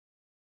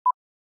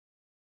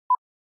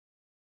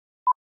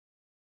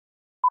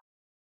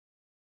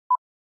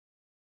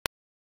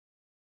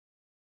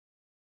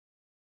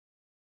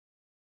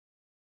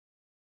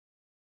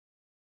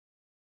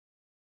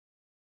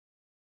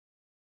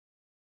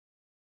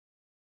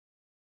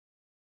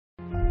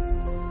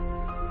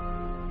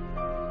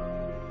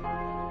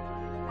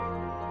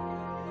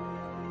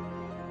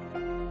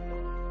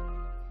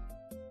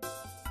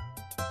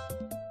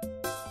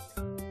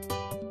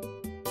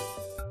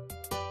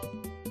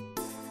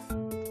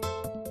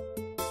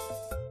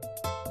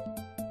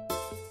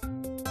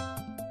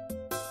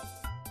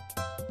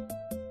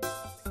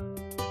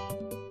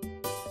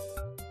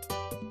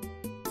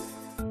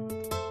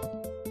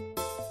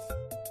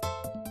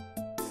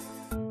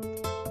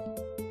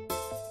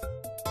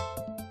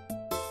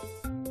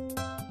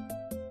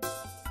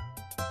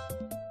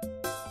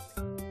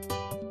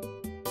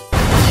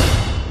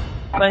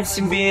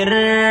FASBIR.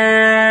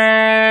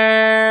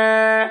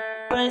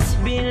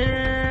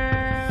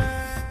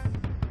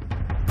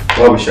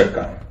 Babu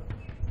shakka,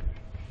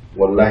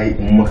 wallahi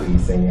in muka yi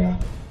sanya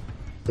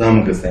za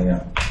mu ga sanya.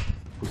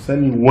 Ku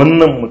sani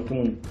wannan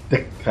mutum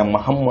Dr.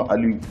 Muhammad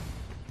Aliyu,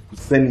 ku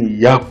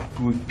sani ya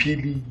fito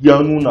fili ya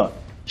nuna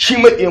shi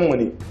maƙiyanmu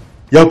ne,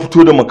 ya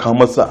fito da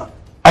makamarsa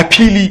a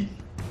fili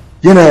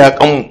yana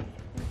yaƙanmu.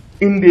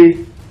 Inda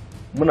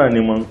muna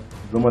neman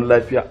zaman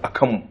lafiya a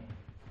kanmu,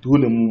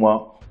 dole mu ma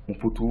mu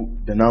fito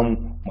da namu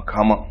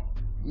makama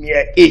mu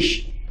yaƙe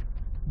shi.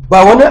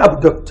 Ba wani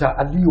abu Dr.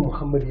 Aliyu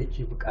Muhammad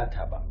yake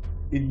bukata ba,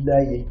 illa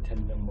ya yi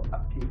tallan mu a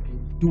fefe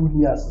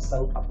duniya su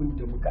san abin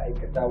da muka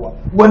aikata wa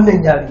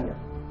wannan yarinya.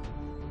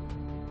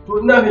 To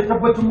ina mai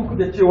tabbatar muku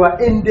da cewa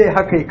in dai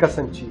haka ya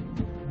kasance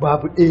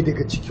babu ɗaya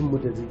daga cikinmu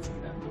da zai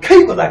tsira.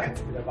 Kai ba za ka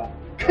tsira ba,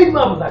 kai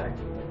ma ba za ka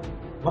tsira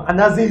ba.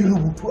 Ma'ana zai yi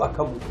rubutu a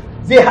kanmu,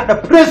 zai haɗa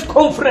press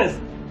conference,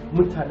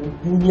 mutanen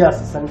duniya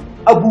su san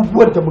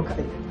abubuwan da muka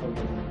aikata.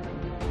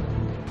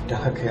 Don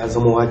haka ya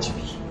zama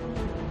wajibi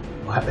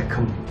mu haɗa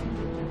kanmu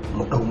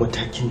mu ɗau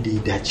matakin da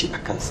ya dace a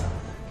kansa.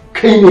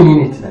 Kai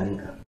ne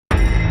tunaninka?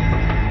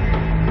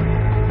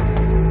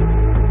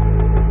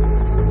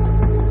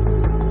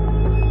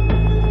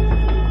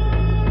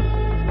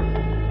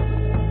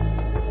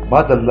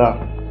 Madalla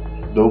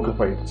da kuka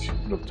fahimci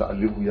Dr.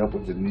 Aliyu ya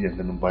ƙudiri niyyar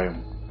ganin bayan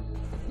mu.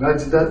 Na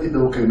ji daɗi da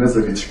kuka yi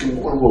nazari cikin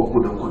ƙwarwar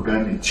ku da kuka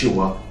gane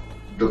cewa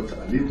Dr.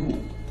 Aliyu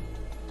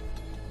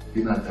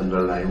yana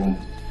tallar rayuwar.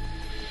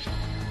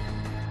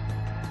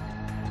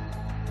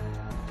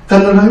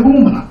 Tallar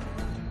rayuwar mana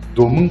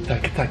domin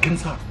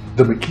take-takensa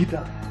da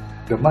makida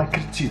da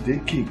makirci da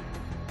yake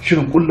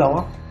shirin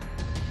kullawa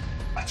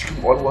a cikin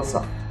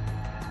ƙwarwarsa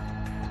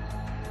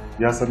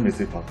ya san me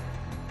zai faru.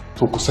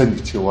 To ku sani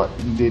cewa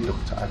in dai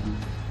Dr. Ali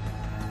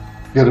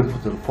ya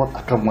rubuta report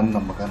akan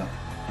wannan magana,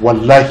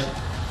 wallahi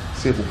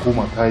sai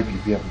hukuma ta yi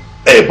bibiya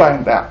ɗaya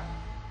bayan ɗaya.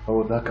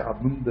 Saboda haka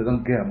abin da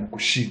zan gaya muku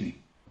shine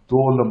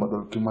dole mu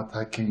ɗauki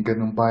matakin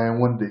ganin bayan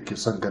wanda yake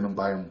son ganin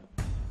bayan mu.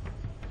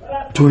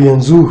 To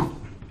yanzu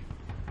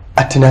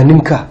a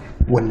tunaninka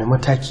wanne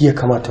mataki ya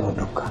kamata mu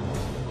ɗauka?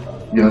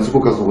 Yanzu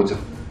kuka zo wajen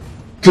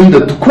tunda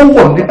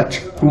kowanne a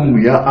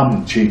cikinmu ya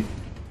amince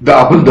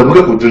da abin da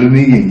muka ƙudurin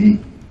yi,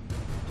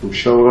 to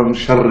shauran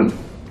sharrin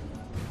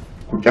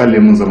ku kyale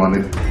mun zama na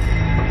biyu.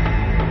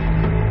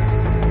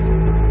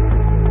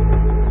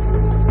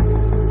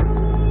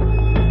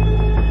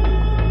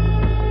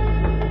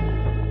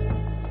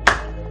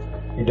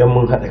 Idan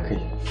mun haɗa kai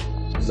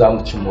za mu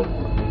cimma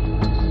burin.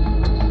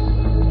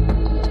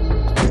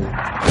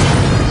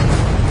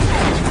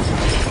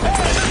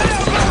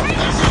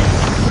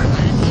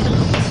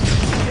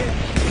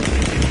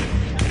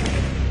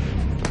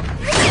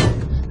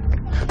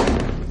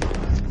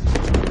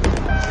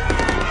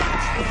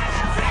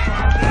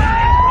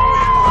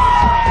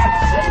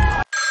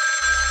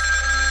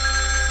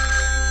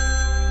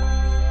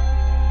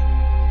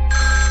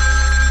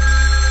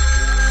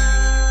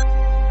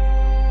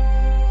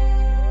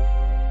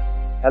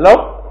 Hello?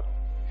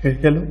 Hey,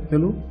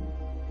 hello?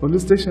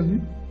 Police station ne?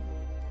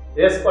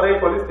 Yes, kwarai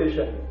police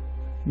station.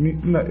 Ni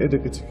ina ɗaya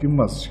daga cikin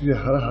masu shirya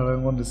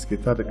har-haren wanda suke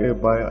tada kai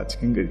baya a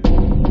cikin gari.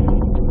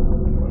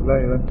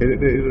 Wallahi ran kai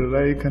da irin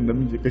rayukan da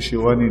muke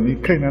kashewa ne, ni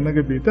kaina na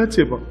ga bai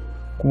dace ba.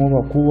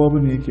 Kuma ba kowa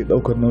bane yake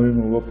ɗaukar nauyin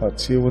mu ba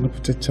face wani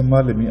fitaccen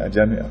malami a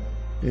jami'a.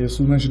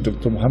 Sunan shi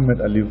Dr. Muhammad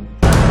Aliyu.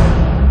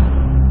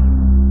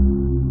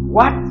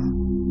 What?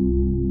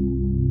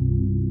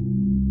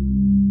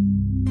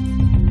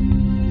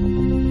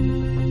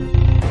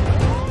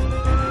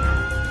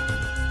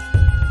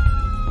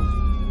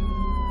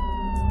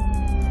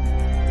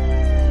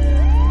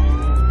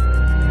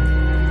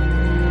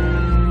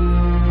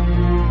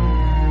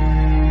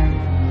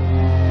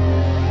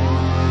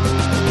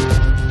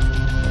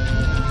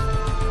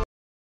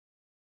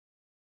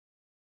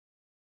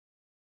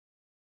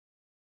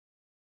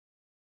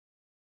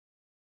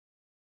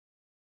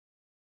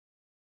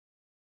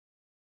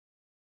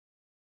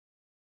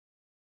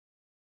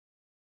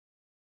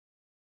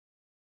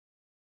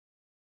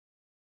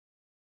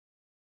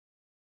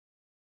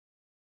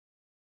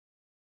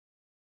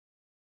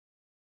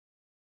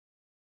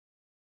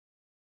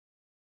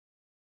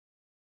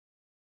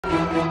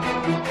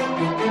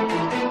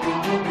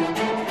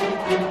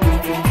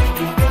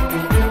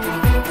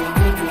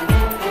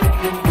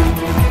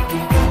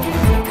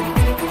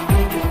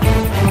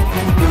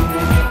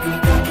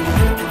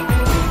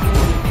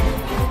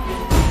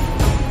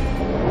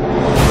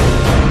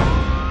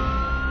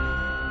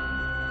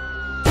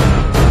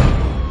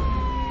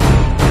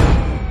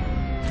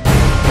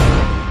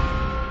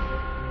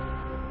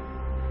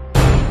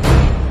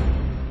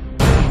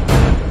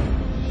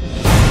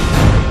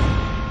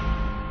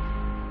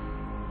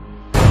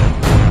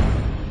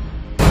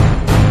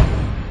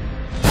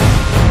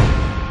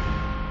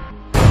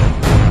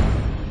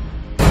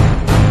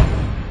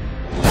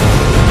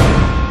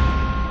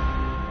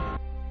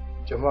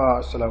 Jama'a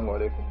assalamu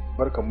alaikum,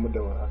 barkanmu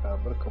da warhaka,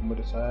 barkanmu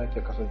da sake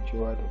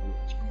kasancewa da ku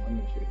cikin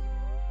wannan shiri.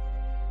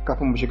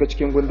 Kafin mu shiga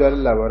cikin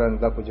gundarin labaran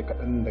za ku ji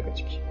kaɗan daga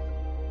ciki.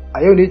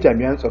 A yau ne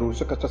jami'an tsaro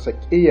suka sassa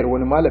ƙeyar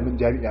wani malamin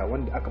jami'a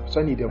wanda aka fi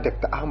sani da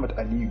Dr. Ahmad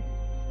Aliyu,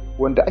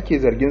 wanda ake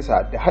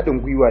zarginsa da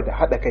haɗin gwiwa da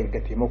haɗa kai ga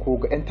taimako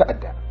ga 'yan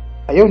ta'adda.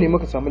 A yau ne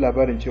muka samu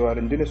labarin cewa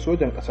rundunar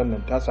sojan ƙasar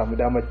nan ta samu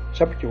damar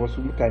cafke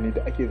wasu mutane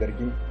da ake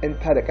zargin 'yan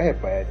tada kayar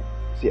bayani.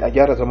 Sai a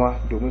gyara zama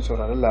domin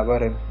sauraron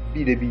labarin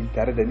bi da bi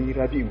tare da ni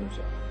Rabi'u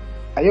Musa.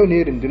 A yau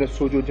ne rundunar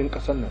sojojin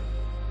ƙasar nan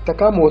ta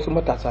kama wasu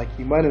matasa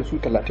kimanin su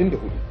 34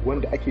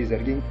 wanda ake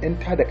zargin 'yan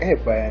tada kayar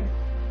bayani.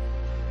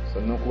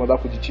 Sannan kuma za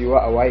ku ji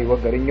cewa a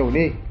wayewar garin yau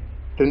ne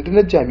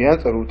rundunar jami'an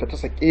tsaro ta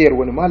tasa ƙeyar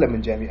wani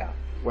malamin jami'a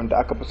wanda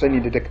aka fi sani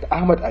da Dr.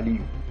 Ahmad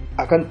Aliyu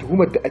akan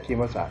tuhumar da ake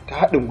masa ta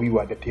haɗin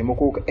gwiwa da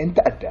taimako ga 'yan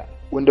ta'adda,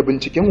 wanda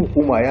binciken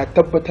hukuma ya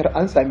tabbatar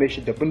an same shi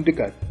da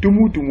bindiga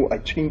dumu-dumu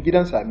a cikin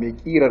gidansa mai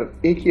ƙirar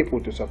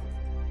AK-47.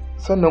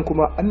 Sannan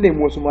kuma an nemi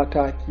wasu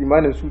mata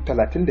kimanin su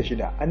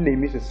 36 an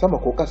nemi su sama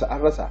ko ƙasa an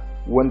rasa,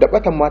 wanda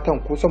batan matan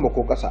ko sama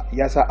ko ƙasa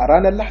ya sa a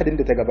ranar Lahadin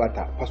da ta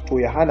gabata Fasto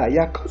Yahana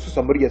ya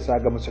kausa muryarsa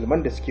ga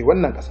musulman da suke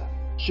wannan ƙasa.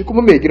 Shi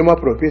kuma mai girma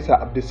Profesa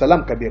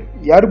Abdulsalam Kabir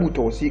ya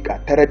rubuta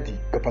wasiƙa ta raddi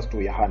ga Fasto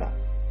Yahana,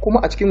 kuma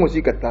a cikin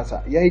wasiƙar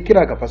tasa ya yi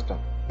kira ga faston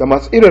da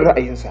masu irin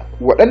ra'ayinsa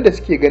waɗanda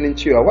suke ganin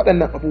cewa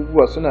waɗannan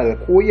abubuwa suna da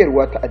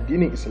koyarwa ta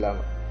addinin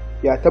Islama.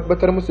 Ya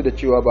tabbatar musu da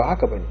cewa ba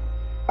haka bane.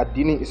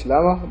 Addinin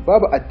Islama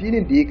babu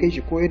addinin da ya kai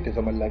shi koyar da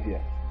zaman lafiya.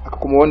 Haka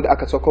kuma wanda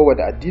aka saukowa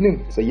da addinin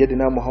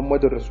Sayyidina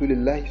Muhammadun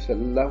Rasulullahi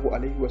sallallahu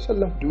alaihi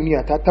wasallam,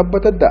 duniya ta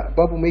tabbatar da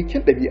babu mai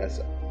kyan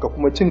ɗabi'arsa ga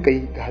kuma cin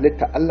kai ga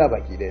halitta Allah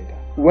baki ɗayanta.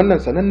 Wannan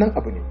sanannen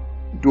abu ne,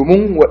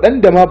 domin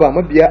waɗanda ma ba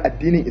mabiya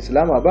addinin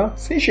Islama ba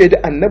sun shaidi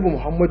Annabi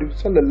Muhammadu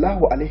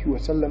sallallahu alaihi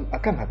wasallam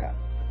akan haka.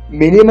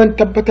 Mai neman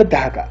tabbatar da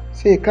haka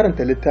sai ya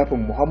karanta littafin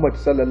Muhammad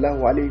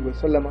sallallahu alaihi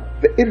wasallama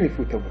The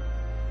Irrefutable.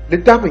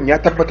 Littafin ya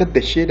tabbatar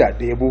da shaida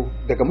da yabo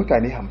daga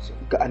mutane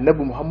 50 ga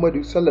Annabi Muhammadu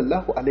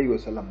sallallahu alaihi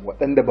wasallam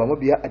waɗanda ba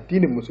mabiya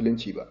addinin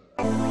musulunci ba.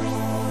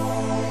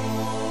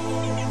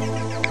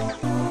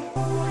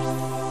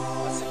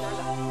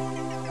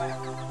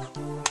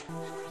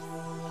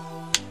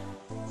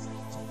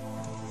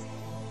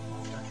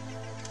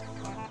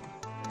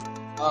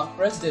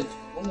 President,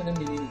 wannan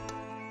menene?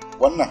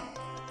 Wannan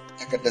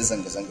takardar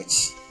zanga-zanga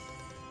ce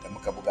da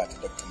muka buga ta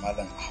Dr.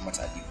 Malam Ahmad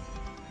Aliyu.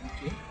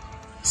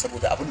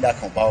 Saboda abin da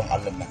aka bawon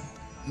Allah nan,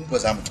 mu ba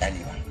za mu kyale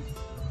ba.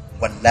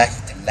 Wallahi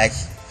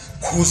tallahi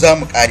ko za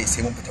mu kare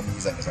sai mun fita mun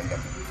yi zanga-zanga.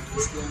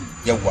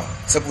 Yawwa,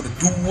 saboda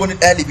duk wani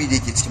ɗalibi da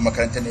yake cikin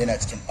makarantar yana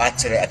cikin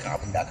ɓacin rai akan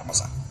abin da aka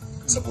masa.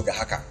 Saboda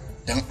haka,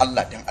 dan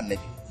Allah dan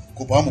Annabi,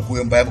 ku ba mu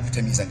goyon baya mu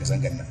fita mu yi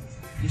zanga-zangan nan.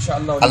 Insha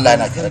Allah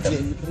yana tare da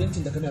mu.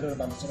 Printing da kana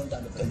rarraba mu sauran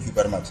ɗalibai. Thank you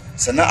very much.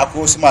 Sannan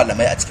akwai wasu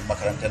malamai a cikin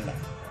makarantar nan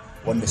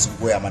wanda sun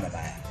goya mana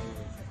baya.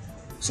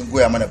 Sun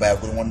goya mana baya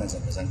gurin wannan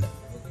zanga-zanga.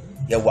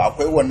 Yawa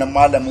akwai wannan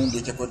malamin da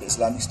yake koyar da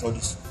Islamic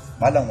Studies.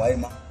 Malam waye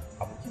ma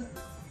abokin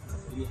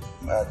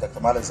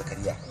Dr. Malam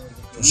Zakariya.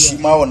 To shi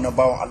ma wannan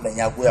bawan Allah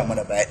ya goya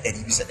mana baya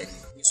 100%.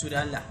 Su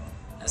da Allah,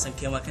 na san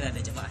kai ma kana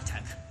da jama'a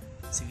taka.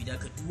 Saboda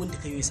ka duk wanda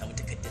kai ya samu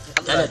takaddar.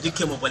 Allah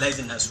dukkan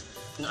mobilizing nasu.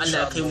 In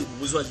Allah ya kai mu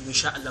gobe zuwa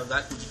insha Allah za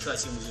ku ji kira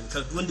sai mu zo.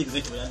 Kar duk wanda bai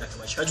ganta ba Allah ka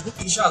bashi haji.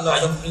 Insha Allah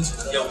zan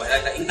principal. Yawa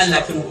in Allah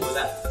ya kai mu gobe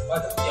za.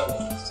 Yawa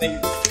sai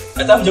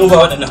ka ta mu je ba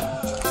waɗannan.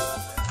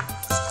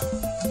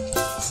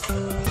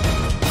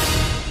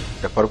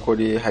 Da farko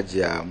dai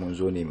Hajiya mun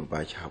zo ne mu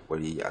baki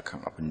hakuri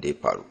akan abin da ya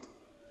faru.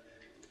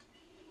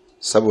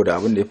 Saboda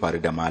abin da ya faru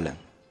da malam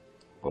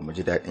ba mu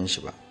ji daɗin shi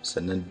ba,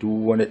 sannan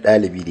duk wani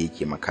ɗalibi da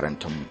yake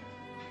makarantar mu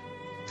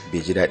bai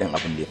ji daɗin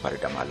abin da ya faru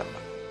da malam ba.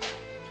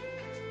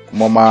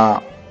 Kuma ma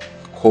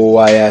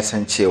kowa ya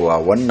san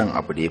cewa wannan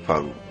abu da ya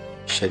faru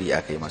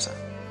shari'a kai masa,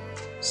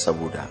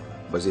 saboda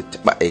ba zai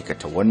taɓa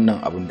aikata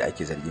wannan abin da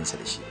ake zarginsa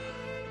da shi.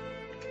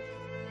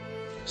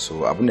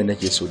 So abin da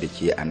nake so da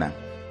ke a nan,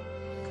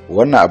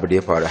 wannan abu da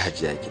ya faru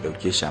Hajiya ki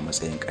ɗauke shi a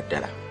matsayin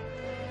ƙaddara,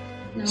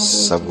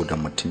 saboda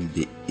mutum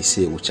bai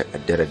isa ya wuce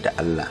ƙaddarar da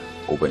Allah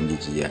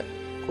Ubangiji ya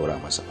kora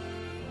masa ba.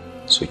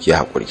 So ki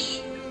haƙuri.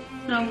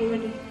 Na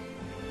gode.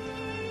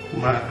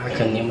 Kuma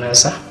hakan ne ma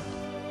yasa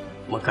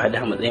muka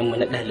da matsayin mu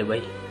na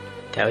ɗalibai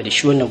tare da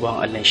shi wannan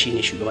bawan Allah shine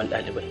shugaban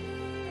ɗalibai.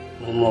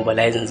 Mun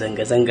mobilizing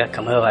zanga-zanga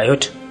kamar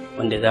riot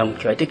wanda za mu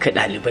kira duka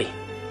ɗalibai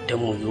don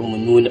mu zo mu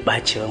nuna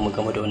ɓacewar mu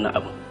game da wannan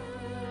abu.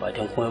 Ba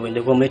don kuma wanda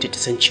gwamnati ta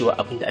san cewa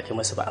abin da aka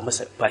masa ba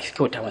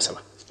kyauta masa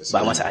ba, ba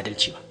a masa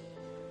adalci ba.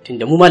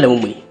 Tunda mu malamin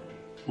mu ne,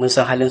 mun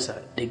san halinsa,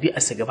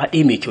 ɗabi'arsa gaba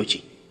ɗaya mai kyau ce.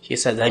 Shi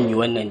yasa za mu yi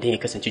wannan don ya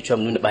kasance cewa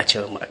mu nuna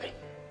ɓacewar mu akai.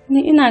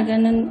 Ni ina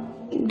ganin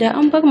da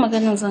an bar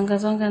maganar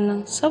zanga-zangan nan,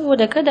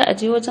 saboda kada a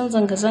je wajen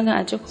zanga-zangan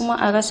a je kuma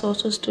a rasa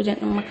wasu student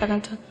ɗin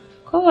makaranta.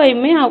 Kawai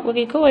mai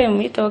haƙuri, kawai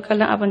mu yi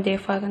tawakkalin abin da ya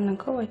faru nan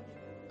kawai.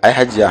 Ai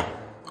Hajiya,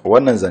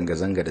 wannan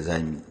zanga-zanga da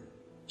zamu yi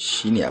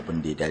shine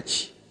abin da ya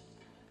dace.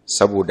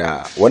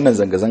 Saboda wannan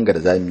zanga-zanga da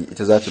zamu yi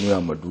ita za ta nuna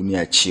ma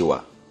duniya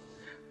cewa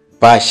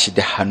ba shi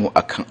da hannu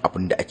akan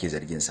abin da ake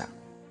zarginsa.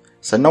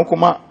 Sannan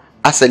kuma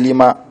asali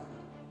ma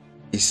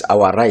is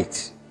our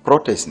right,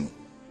 protest ne.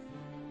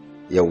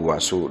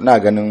 Yawwa, so na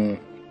ganin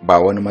ba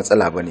wani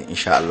matsala bane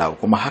insha Allah,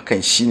 kuma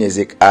hakan shine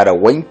zai ƙara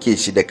wanke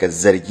shi daga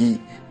zargi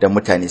da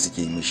mutane suke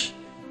yi mishi.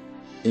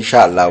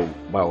 insha Allah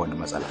ba wani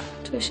matsala.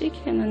 To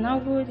shikenan,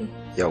 nagode.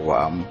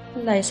 Yawwa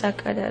Allah ya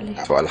saka da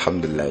alheri. to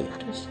alhamdulillah.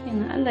 To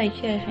shikenan, Allah ya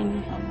kiyaye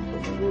hanya.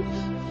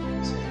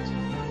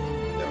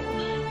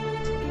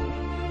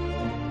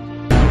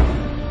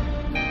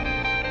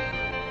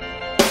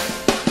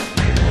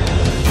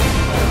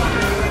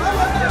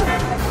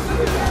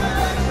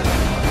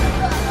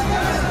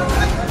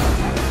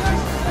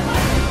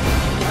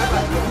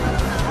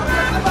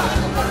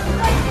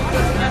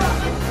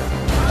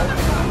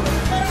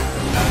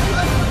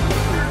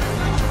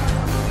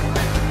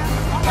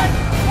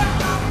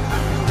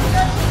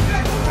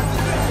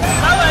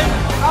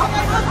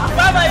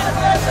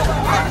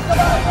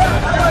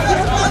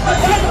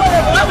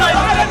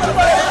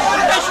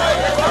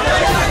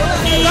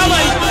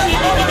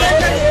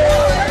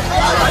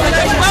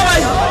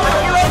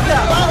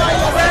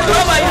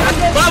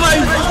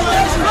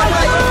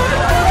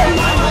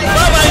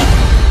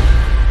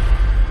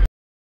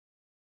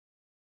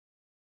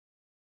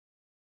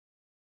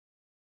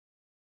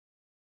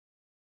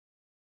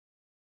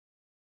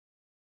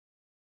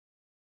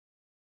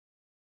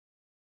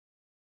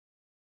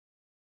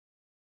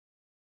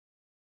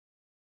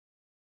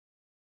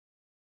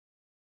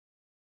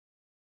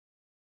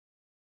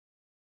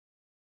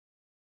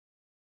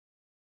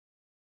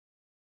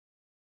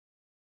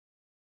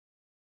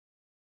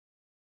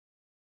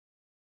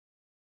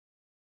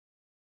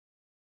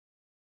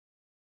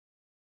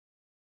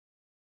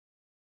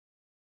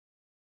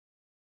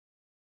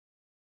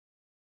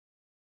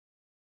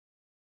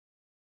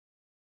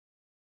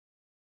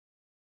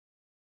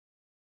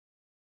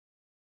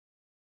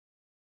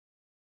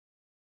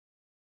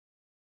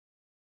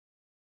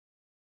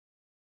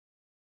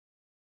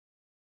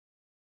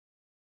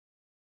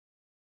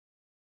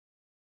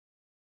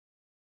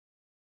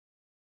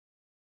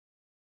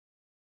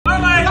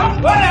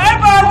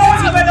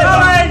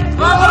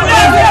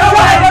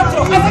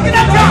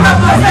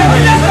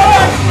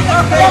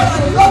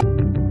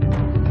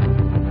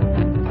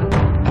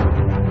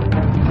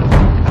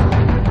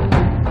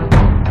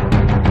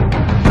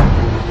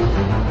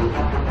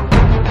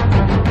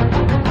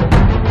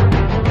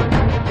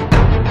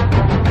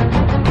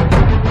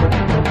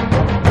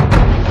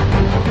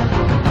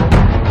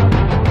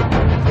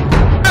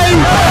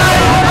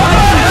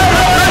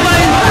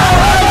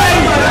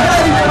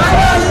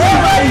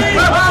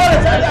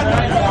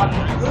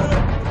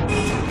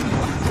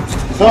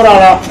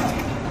 saurara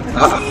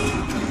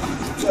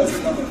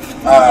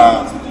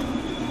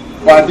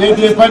ba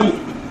daidai ba ne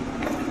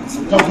su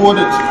taho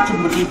da cin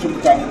mutuncin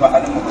mutane ba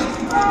halin mu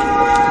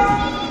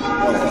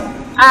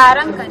a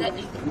ranka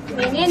daɗe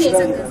menene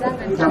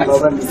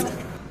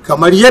zanga-zangar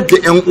kamar yadda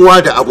 'yan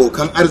uwa da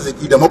abokan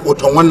arziki da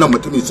makotan wannan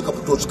mutumi suka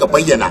fito suka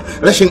bayyana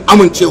rashin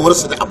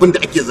amincewarsu da abin da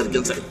ake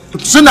zargin sa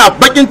suna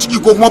bakin ciki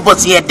ko kuma ba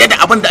su yarda da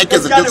abin da ake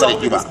zargin sa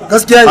ba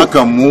gaskiya ne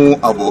haka mu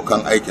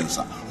abokan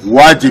aikinsa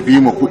wajibi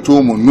mu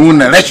fito mu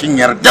nuna rashin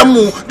yardan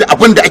mu da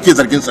abin da ake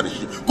zargin sa da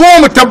shi ko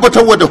mu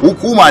tabbatar da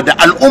hukuma da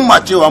al'umma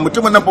cewa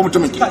mutumin nan fa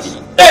mutumin kirki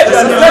me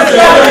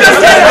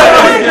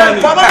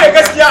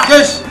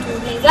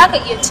za ka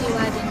iya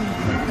cewa da ni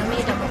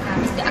game da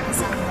bukatar da aka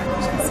samu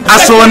a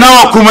so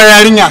nawa kuma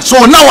yarinya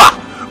so nawa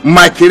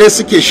makire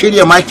suke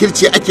shirya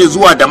makirci ake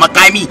zuwa da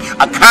makami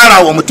a kara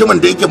wa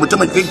mutumin da yake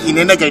mutumin kirki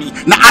ne na gari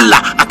na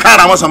Allah a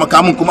kara masa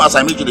makamin kuma a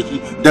same shi da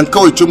shi dan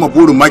kawai cimma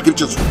burin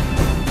makircin su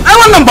ai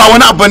wannan ba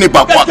wani abu ne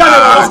ba kuwa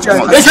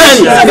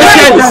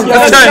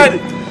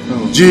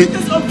ji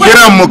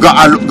kiran mu ga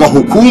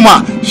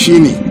hukuma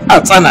shine a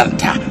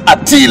tsananta a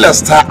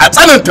tilasta a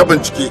tsananta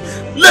bincike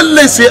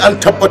lallai sai an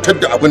tabbatar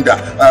da abin da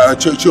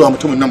cewa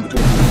mutumin nan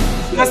mutum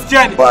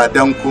ba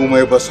dan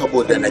komai ba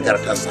saboda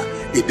nagartarsa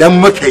idan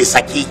muka yi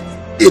sake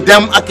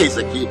idan aka yi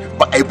sake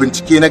ba a yi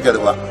bincike na gari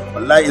ba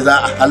wallahi za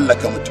a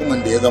hallaka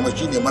mutumin da ya zama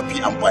shine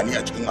mafi amfani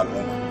a cikin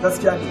al'umma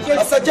gaskiya ne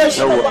a sake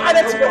shi ba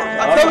ana ci ba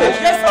a kaure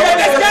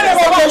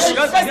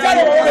gaskiya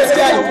ne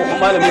gaskiya ne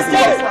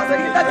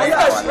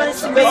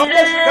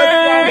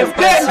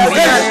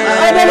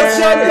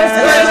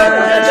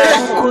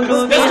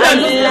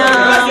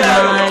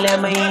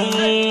malami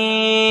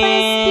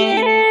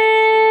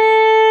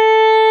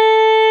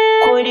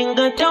ku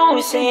dinga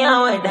tausaya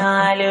wa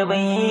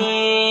ɗalibai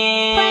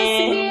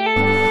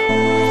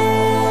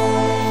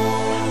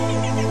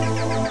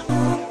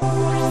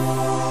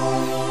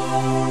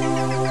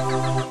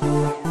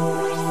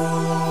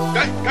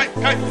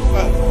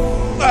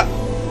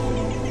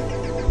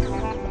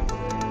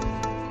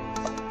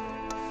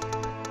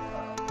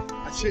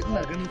ashe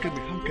ina ganin ka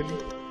mai hankali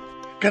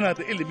kana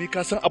da ilimi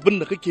ka san abin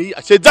da kake yi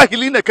ashe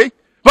jahili ne kai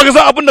ba ka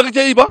san abin da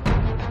kake yi ba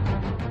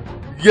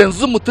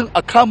yanzu mutum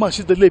a kama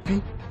shi da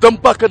laifi don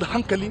baka da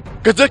hankali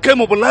ka je kai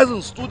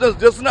mobilizing students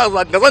je suna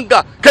zanga-zanga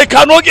kai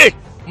ka noge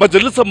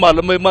majalisar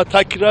malamai ma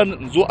ta kira ni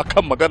in zo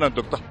akan maganar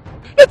dokta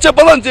na ce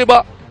ba zan je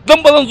ba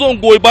don ba zan zo in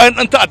goyi bayan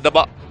dan ta'adda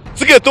ba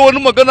suke ta wani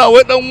magana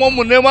wai dan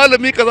uwanmu ne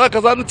malami kaza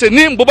kaza nace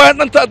ni in bi bayan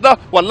dan ta'adda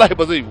wallahi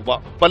ba zai yi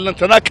ba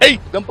ballanta na kai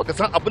dan baka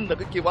san abin da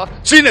kake ba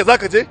shine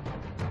zaka je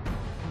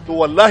to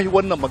wallahi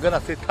wannan magana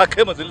sai ta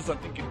kai majalisar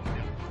dinkin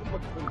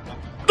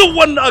duk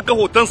wanda aka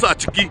hotonsa a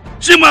ciki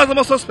shi ma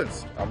zama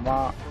suspense.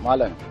 Amma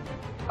malam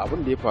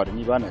abin da ya faru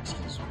ni bana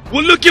cikin su.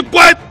 Will you keep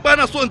quiet?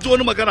 Bana so in ji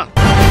wani magana.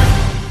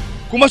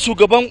 Kuma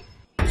shugaban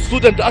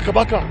student da aka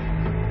baka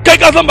kai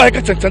ka san ba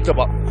ka cancanta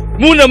ba.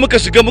 Mu ne muka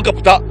shiga muka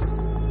fita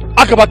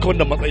aka baka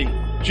wannan matsayin.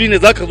 Shine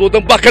zaka zo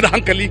dan baka da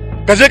hankali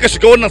ka je ka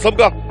shiga wannan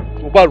sabga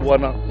to ba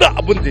ruwana da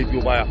abin da ya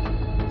biyo baya.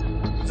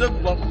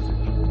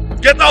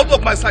 Get out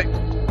of my sight.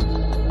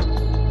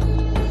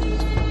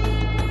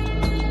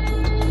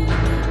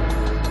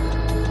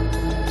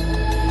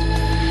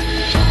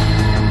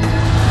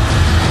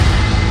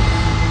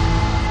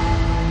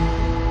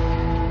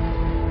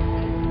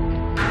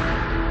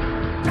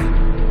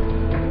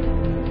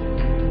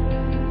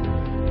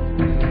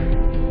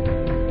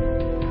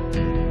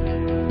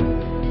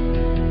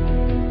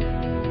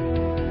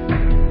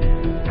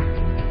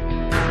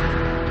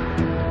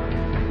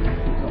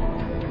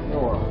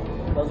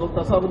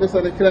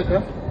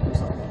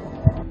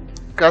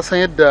 Ka san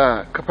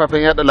yadda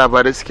kafafen yada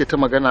labarai suke ta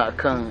magana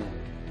akan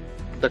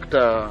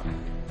Dr.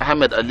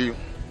 Ahmed Aliyu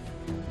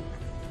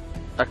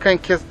akan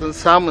kes din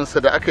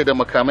samunsa da aka yi da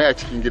makamai a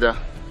cikin gida.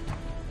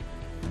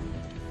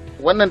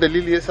 Wannan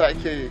dalili yasa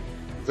ake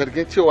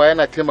zargin cewa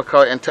yana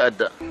taimakawa 'yan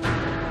ta'adda.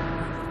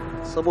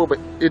 Saboda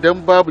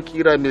idan babu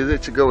kira me zai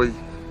ci gawayi.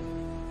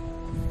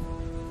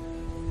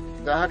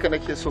 Don haka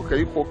nake so ka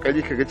yi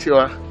kokari ka ga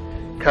cewa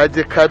ka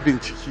je ka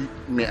binciki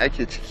me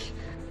ake ciki.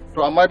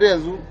 To amma da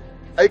yanzu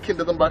aikin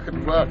da zan baka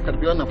duba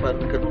karbi wannan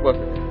fayil ka duba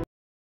ka.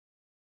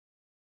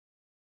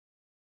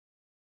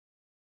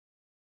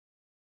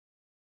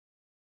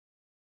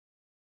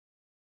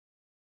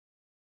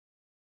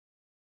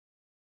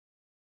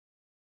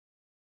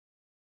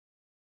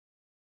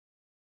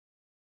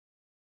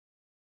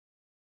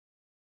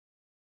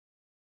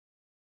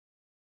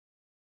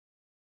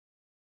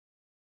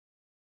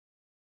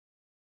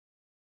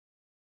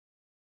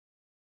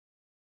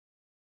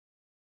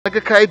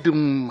 Naga kai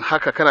dum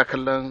haka kana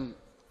kallon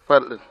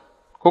fayil din.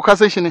 Ko ka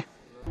san shi ne?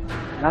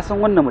 Na san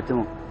wannan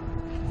mutumin,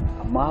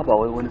 amma ba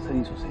wai wani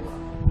sani sosai ba.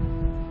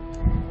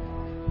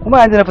 Kuma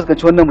yanzu na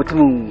fuskanci wannan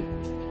mutumin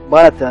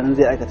ba na tunanin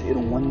zai aikata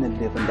irin wannan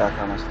laifin da aka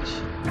kama shi da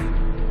shi.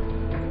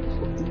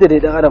 Duk da dai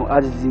dan adam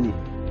ajizi ne,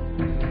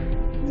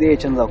 zai iya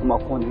canza kuma a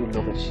kowane irin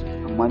lokaci,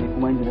 amma ni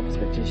kuma yanzu na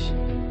fuskance shi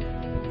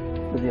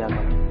ba zai haka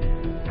ba.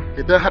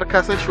 Idan har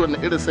ka san shi wannan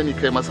irin sani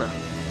kai masa,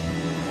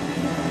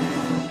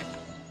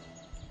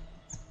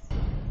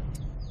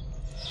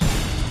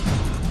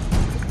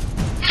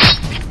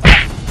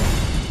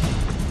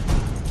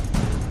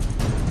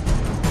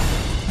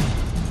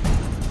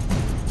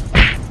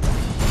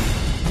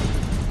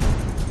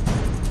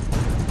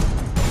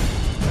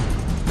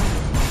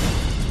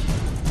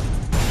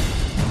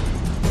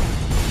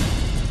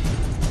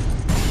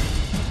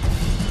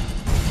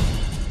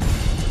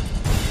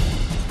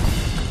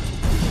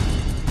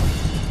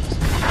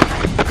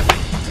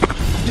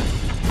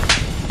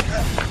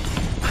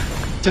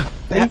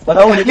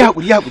 Barawo ne, ya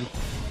haƙuri, ya haƙuri.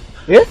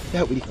 Ya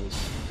haƙuri kawai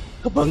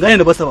shi. Ban gane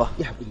da basa ba.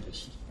 Ya haƙuri da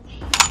shi.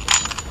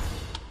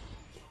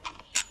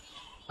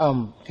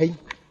 Kai.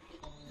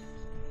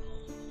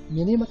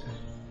 Mene maka?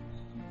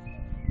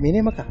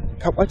 Mene maka?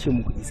 Ka kwace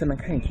mu kuɗi sannan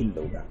kayan kin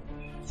dauga.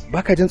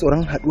 Baka jin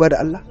tsoron haɗuwa da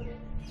Allah?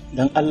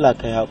 Dan Allah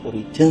ka yi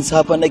haƙuri. Tun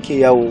safe nake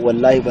yawo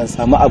wallahi ban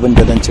samu abin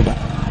da zan ci ba.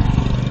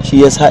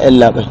 Shi yasa ƴan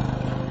labai.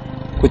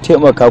 Ku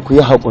taimaka ku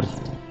yi haƙuri.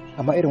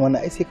 Amma irin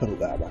wannan ai sai ka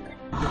roƙa a baka.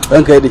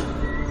 Ranka yi dai.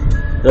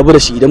 Rabu da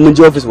shi idan mun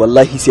je ofis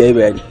wallahi sai yayi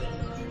bayani.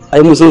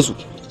 Ai mun san su.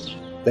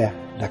 Tsaya,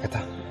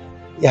 dakata.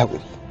 Ya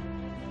haƙuri.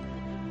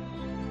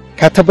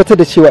 Ka tabbatar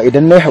da cewa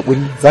idan nayi haƙuri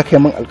zaka yi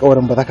min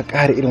alƙawarin ba za ka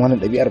ƙara irin wannan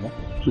ɗabi'ar ba?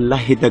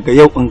 Wallahi daga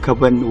yau in ka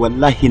bani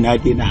wallahi na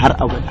daina har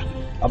abada.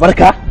 A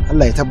barka?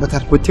 Allah ya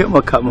tabbatar. Ku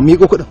taimaka min.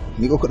 Miƙo kuɗin,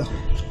 miƙo kuɗin.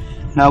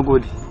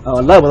 Nagode. A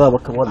wallahi ba za ka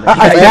baka wallahi.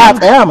 A'a,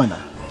 tsaya mana.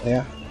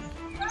 Tsaya.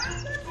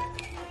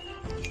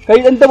 Kai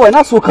dan daba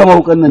na so ka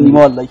mahukan nan ni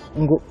ma wallahi.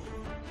 Ingo.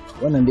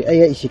 Wannan dai ai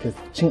ya ishe ka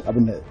cin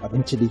abin da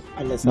abinci dai.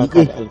 Allah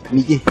saka da alƙa.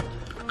 Miƙe.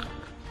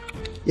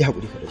 Ya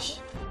haƙuri ka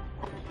dashi.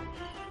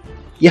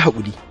 Ya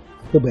haƙuri.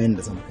 Ko bayanin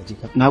da zama ka je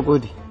ka.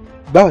 Nagode.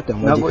 Ba wata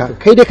waje ka.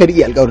 Kai dai ka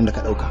riƙe alƙawarin da ka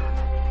ɗauka.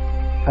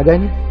 Ka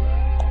gani?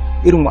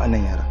 Irin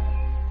wa'annan yara.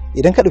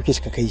 Idan ka ɗauke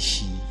shi ka kai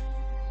shi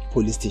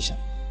police station.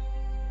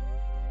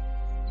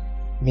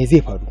 Me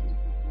zai faru?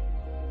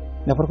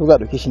 Na farko za a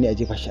ɗauke shi ne a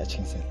jefa shi a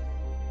cikin sel.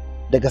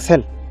 Daga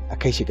sel a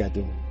kai shi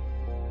gadin.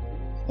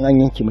 An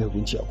yanke mai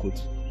hukunci a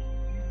kotu.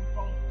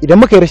 Idan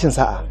muka yi rashin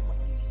sa'a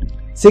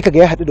sai kaga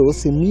ya haɗu da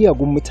wasu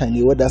miyagun mutane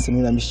wadda su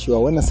nuna mishi cewa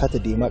wannan sata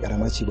da ya ma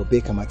karama ce babba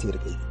ya kamata ya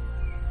riƙe.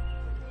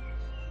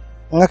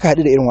 In aka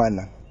haɗu da irin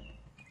wannan,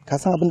 ka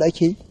san abin da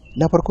ake yi?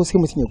 Na farko sai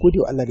mutum ya gode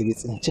wa Allah da bai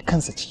tsinci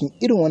kansa cikin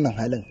irin wannan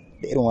halin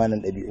da irin wannan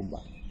ɗabi'un ba.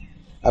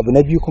 Abu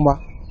na biyu kuma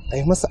a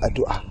yi masa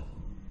addu'a.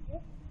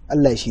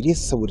 Allah ya shirye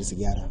su saboda su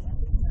gyara.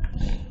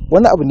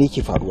 Wani abu ne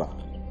yake faruwa.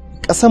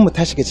 Ƙasarmu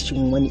ta shiga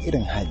cikin wani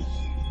irin hali.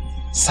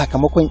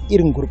 Sakamakon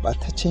irin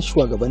gurɓataccen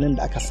shugabannin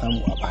da aka samu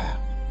a baya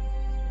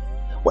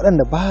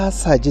waɗanda ba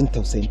sa jin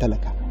tausayin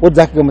talaka, wanda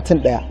zaka ga mutum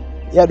ɗaya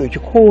ya ɗauki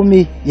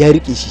komai ya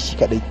riƙe shi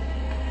kaɗai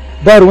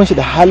ba ruwan shi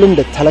da halin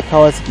da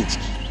talakawa suke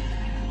ciki.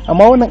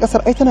 Amma wannan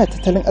kasar ai tana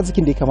tattalin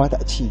arzikin da ya kamata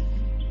a ci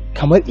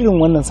kamar irin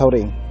wannan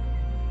saurayin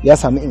ya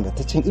samu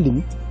ingantaccen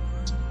ilimi,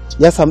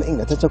 ya samu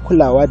ingantaccen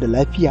kulawa da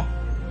lafiya,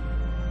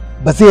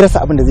 ba zai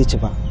rasa abin da zai ci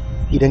ba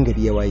idan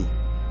gari ya waye.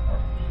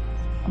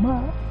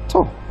 Amma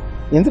to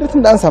yanzu da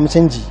tun da an samu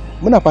canji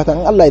muna fatan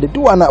in Allah ya da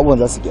duk wani abubuwan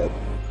za su gyaru.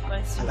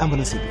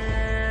 Al'amuran sai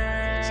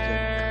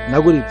na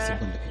gode da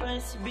sabon da kai.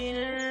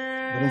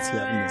 Bari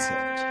siya abin da siya.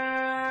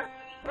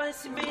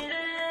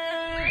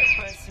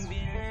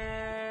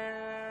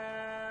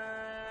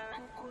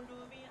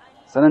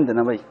 Sanan da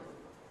na mai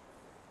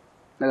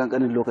na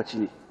kankanin lokaci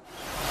ne,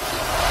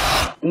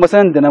 kuma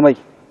sanan da na mai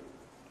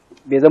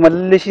bai zama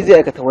lalle shi zai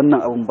aikata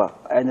wannan abun ba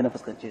a yayin da na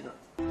fuskance ta.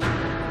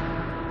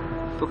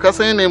 To ka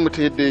san yanayin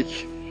mutum yadda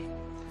yake,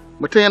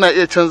 mutum yana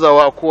iya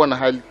canzawa a kowane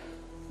hali.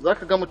 Za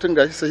ka ga mutum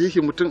gashi sahihi,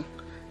 mutum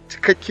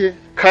cikakke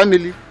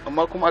kamili,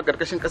 amma kuma a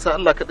ƙarƙashin ƙasa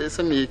Allah kaɗai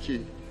san me yake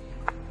yi.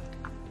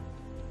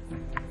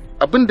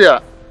 Abin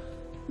da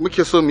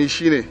muke so mu yi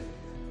shine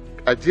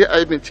a je a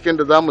yi binciken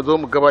da za mu zo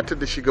mu gabatar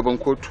da shi gaban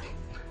kotu.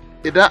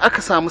 Idan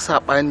aka samu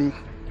saɓani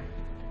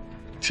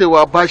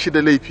cewa ba shi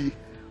da laifi,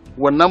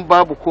 wannan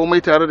babu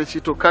komai tare da shi,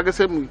 to kaga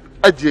sai mu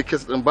ajiye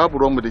kes ɗin, babu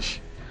ruwanmu da shi.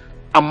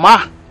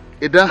 Amma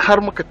idan har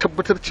muka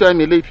tabbatar cewa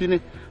mai laifi ne,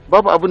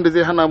 babu abin da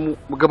zai hana mu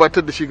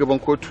gabatar da shi gaban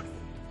kotu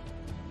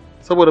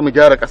saboda mu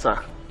gyara ƙasa.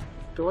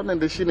 To wannan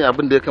dai shine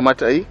abin da ya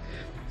kamata a yi,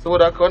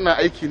 saboda haka wannan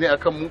aiki ne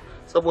akan mu,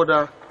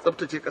 saboda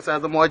tsaftace ƙasa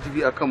zama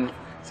wajibi akan mu.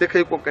 Sai ka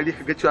yi ƙoƙari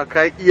ka ga cewa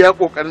ka yi iya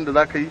ƙoƙarin da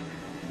za ka yi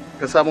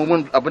ka samu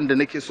mun abin da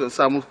nake so in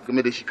samu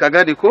game da shi. Ka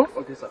gane ko?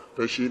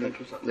 To shi ne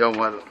yawan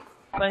malam.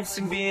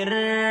 FASBIR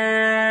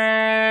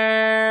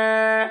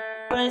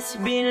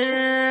FASBIR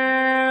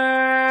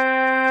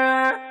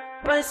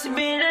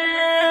FASBIR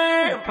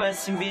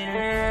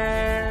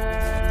FASBIR.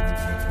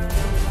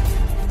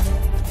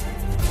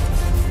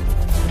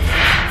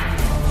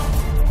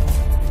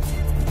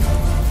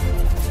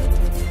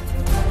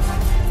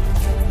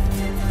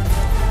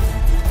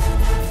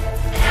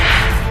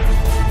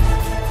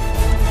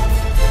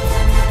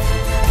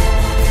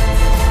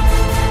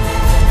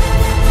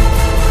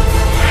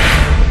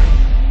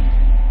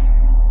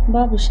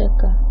 Babu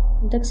shakka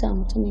Dakta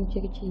mutumin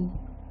kirki ne,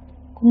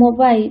 kuma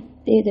ba yi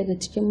ɗaya daga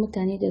cikin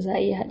mutane da za a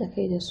iya haɗa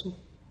kai da su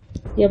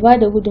ya ba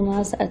da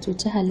gudunmawarsa a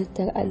cuci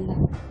halittar Allah.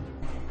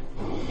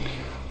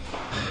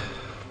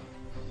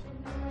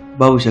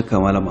 Babu shakka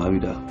Malam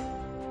Hamida,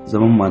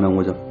 zaman ma nan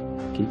wajen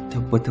kin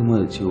tabbatar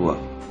mana cewa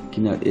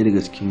kina ɗaya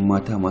daga cikin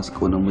mata masu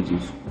ƙaunar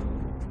mijinsu.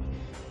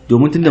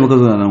 Domin tunda muka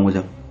zo nan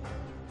wajen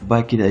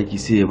ba ki da aiki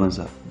sai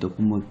yabansa da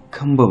kuma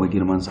kambama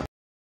girmansa.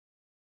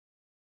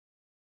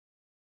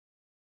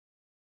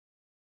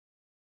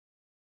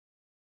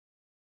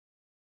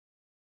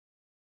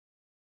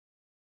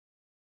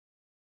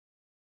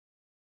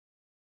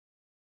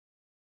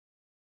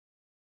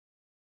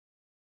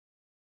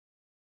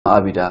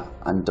 Abida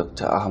and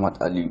Dr. Ahmad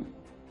Aliyu,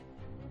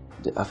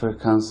 the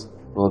Africans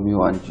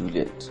Romeo and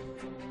Juliet.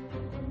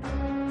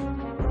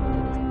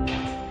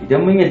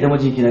 Idan mun yadda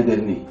mijinki na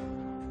gari ne,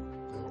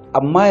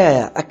 amma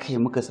yaya aka yi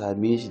muka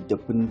same shi da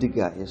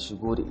bindiga ya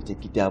shigo da ita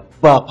gida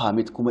ba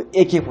permit kuma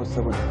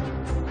AK-47?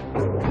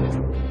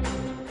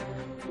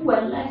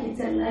 Wallahi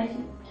tallahi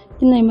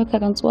ina yi maka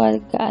rantsuwa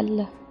ga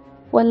Allah,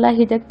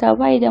 wallahi dakta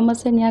bai da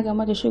masaniya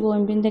game da shigowar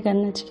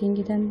bindigan nan cikin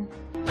gidan nan.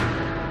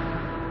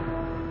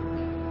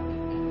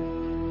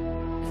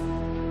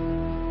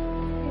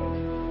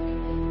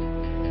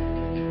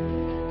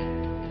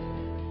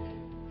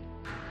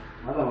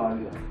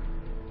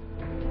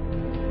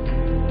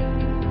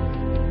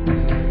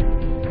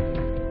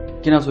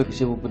 Kina so ki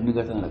ce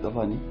bindiga tana da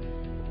kafa ne?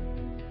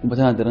 Kuma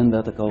tana da ran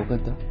da ta kawo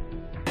kanta?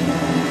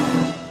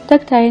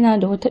 Dakta yana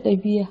da wata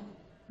ɗabi'a.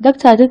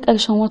 Dakta duk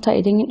ƙarshen wata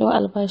idan ya ɗau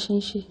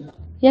albashin shi,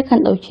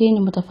 yakan ɗauke ni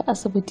mu tafi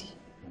asibiti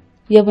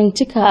ya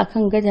bincika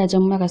akan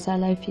gadajen marasa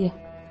lafiya.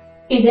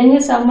 Idan ya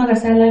samu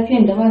marasa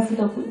lafiyan da ba su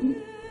da kuɗi,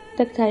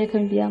 dakta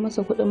yakan biya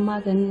masa kuɗin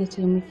magani ya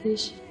taimake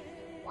shi.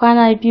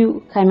 Kwana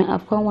 2 kamin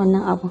afkon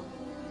wannan abun,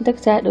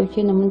 dakta ya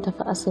ɗauke ni mun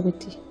tafi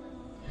asibiti.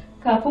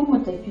 Kafin mu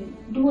tafi,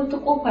 duk wata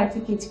kofa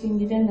take cikin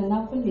gidan da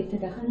na kulle ta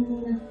da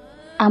hannuna.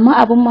 Amma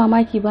abin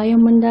mamaki bayan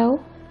mun dawo,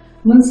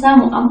 mun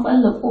samu an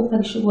balla kofar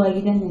shigowa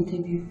gidan nan ta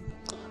biyu.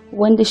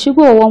 Wanda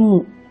shigowar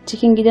mu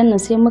cikin gidan nan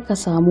sai muka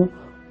samu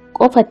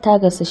kofar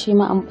tagarsa shi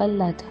ma an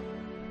balla ta.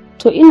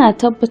 To ina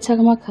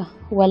tabbatar maka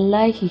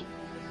wallahi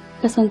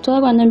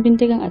kasantuwar wannan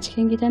bindigan a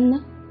cikin gidan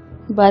nan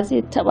ba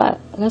zai taba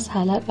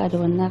rasa halaka da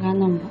wannan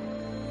ranan ba.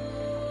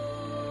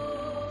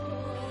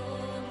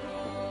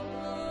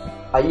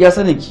 A iya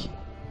sanin ki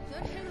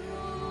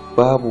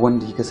babu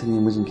wanda kika sani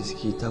mijinki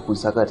suke takun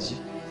saka da shi.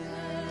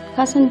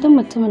 Ka san duk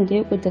mutumin da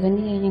ya kudura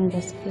niyyar yin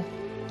gaskiya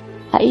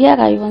a iya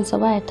rayuwarsa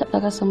baya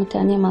taɓa rasa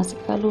mutane masu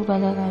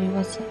kalubalen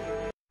rayuwarsa.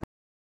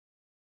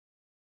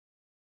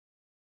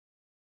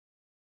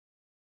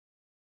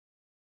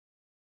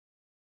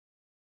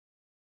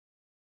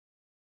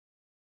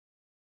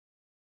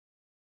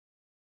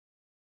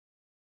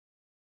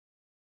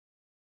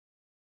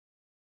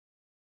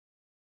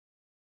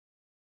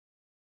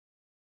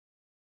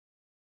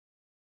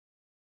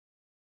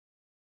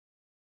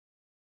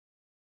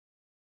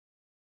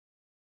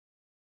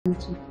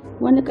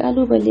 wani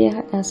kalubale ya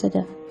haɗa su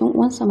da ɗan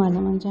uwansa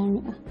malaman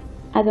jami'a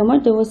a game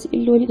da wasu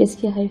illoli da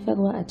suke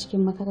haifarwa a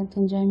cikin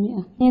makarantar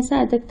jami'a. Ne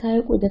yasa dakta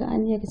ya ƙudiri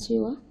aniyar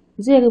cewa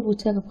zai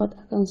rubuta report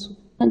a kansu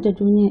da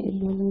duniya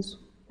illolinsu.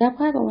 Ya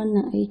fara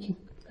wannan aikin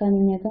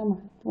kamin ya gama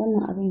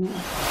wannan abin ya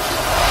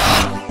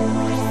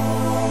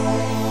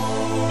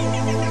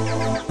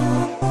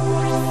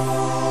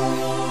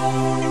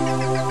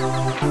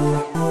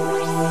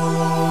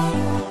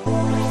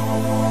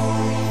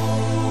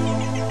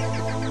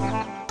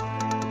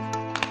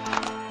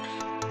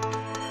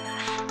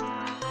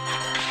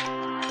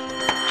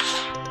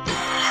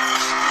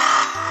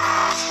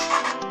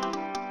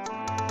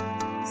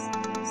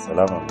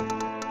Salamu alaikum.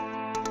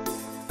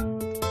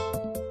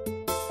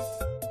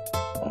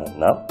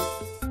 Na?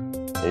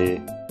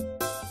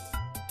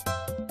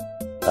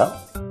 Na?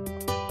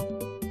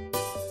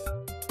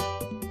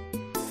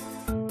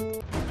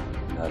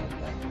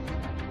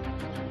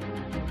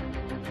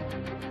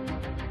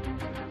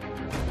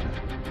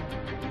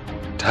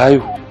 Ta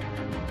haihu.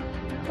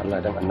 Allah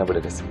dan annabi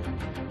da gaske.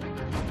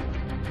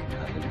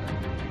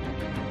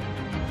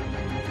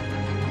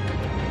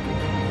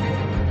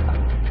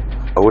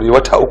 Aure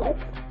wata uku?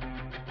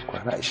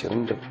 Kwana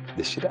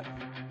 26?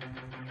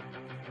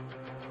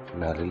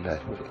 Na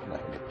lillahi wa inna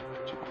ilaihi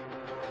raji'un.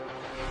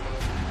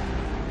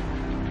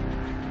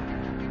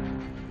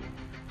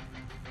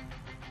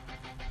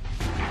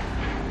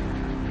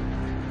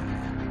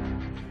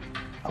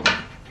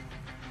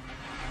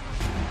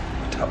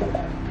 Wata uku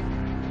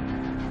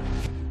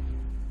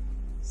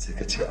sai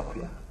ka ce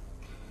akuya?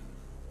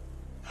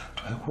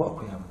 To ai ko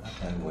akuya ba za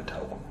ta yi wata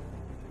uku.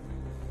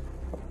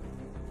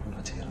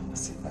 Wannan ce irin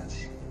masifa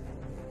ce.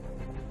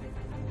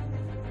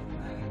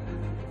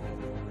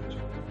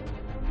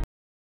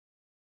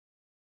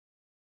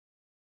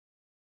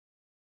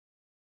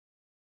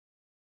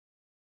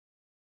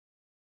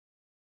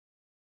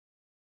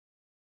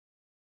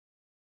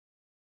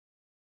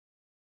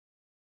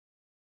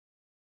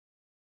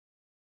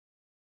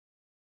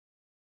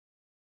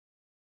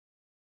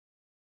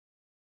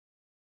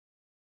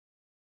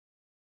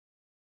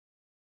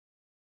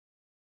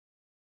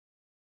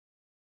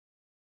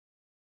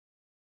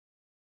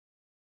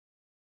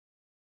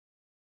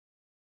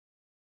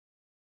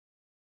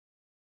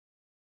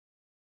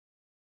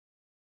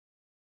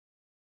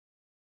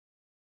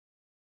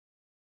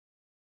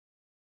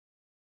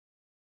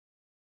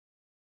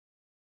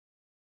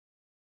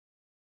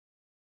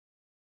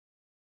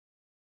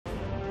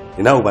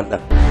 Ina uban ɗan?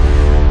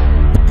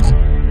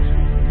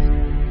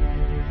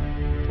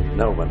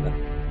 Ina uban ɗan?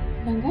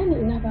 Ban gane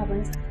ina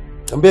babansa.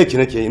 Tambayar ki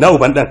nake ina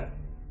uban ɗan?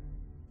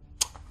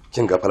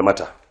 Kin gafar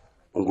mata,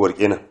 unguwar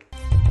kenan.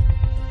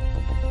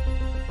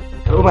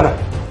 Karɓi mana.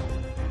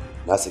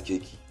 Na sake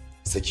ki,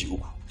 saki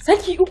uku.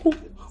 Saki uku?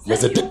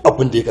 Maza duk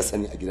abin da ya ka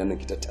sani a gidan nan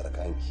ki tattara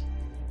kayanki.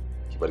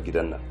 Ki bar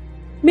gidan nan.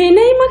 Me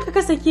na yi maka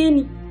ka sake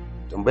ni?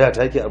 Tambaya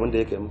ta yake abin da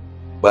ya kai mu.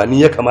 Ba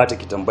ni ya kamata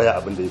ki tambaya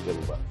abin da ya kai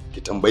mu ba. Ki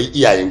tambayi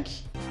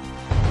iyayenki.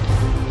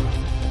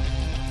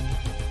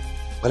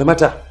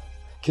 Falmata,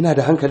 kina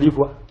da hankali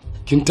kuwa?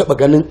 Kin taba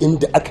ganin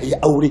inda aka yi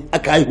aure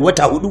aka haihu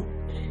wata 4?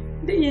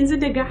 Da yanzu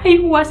daga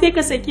haihuwa sai ka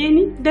sake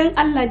ni? Dan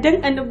Allah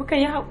dan annabi ka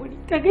yi haƙuri.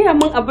 Ka gaya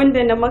min abin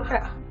da na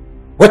maka.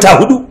 Wata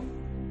 4?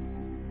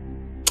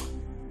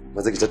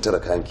 Maza ki tattara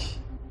kayanki.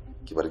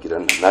 Ki bar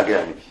gidan nan, na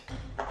gaya miki.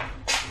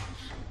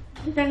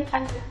 Dan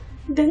Allah,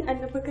 dan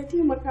annabi ka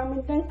taimaka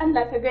min, dan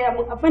Allah ka gaya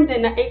min abin da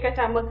na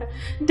aikata maka.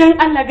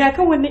 Dan Allah ga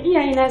kan wanne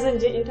iyayena zan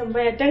je in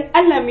tambaya. Dan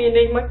Allah me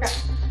nayi maka?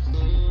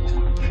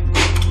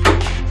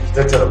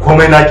 Tattara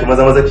komai naki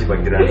maza ki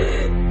ban gida.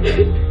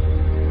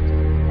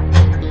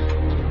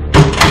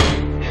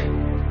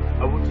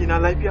 Abokina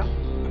lafiya?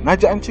 Na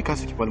ji an ce ka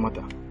saki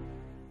Falmata.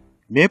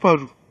 Me ya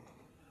faru?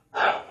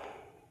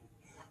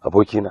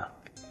 Abokina,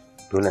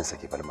 dole in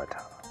saki Falmata.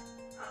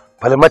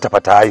 Falmata fa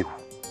ta haihu.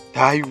 Ta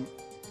haihu?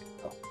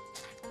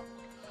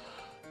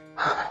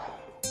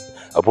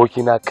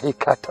 Abokina kai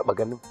ka taba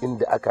ganin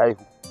inda aka haihu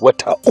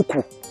wata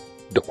 3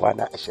 da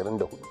kwana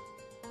 24.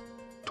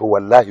 To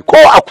wallahi ko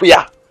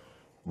akuya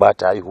ba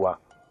ta haihuwa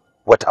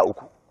wata 3.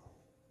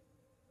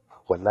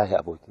 Wallahi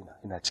abokina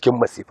ina cikin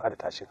masifa da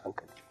tashin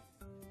hankali.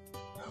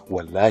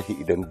 Wallahi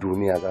idan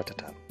duniya za ta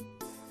taru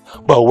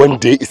ba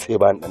wanda ya isa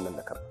ba dan nan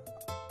da kar.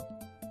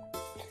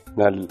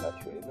 Na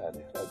lillahi wa inna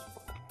ilaihi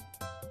raji'un.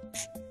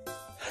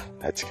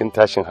 Na cikin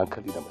tashin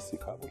hankali da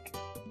masifa aboki.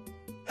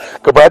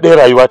 Gaba ɗaya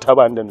rayuwa ta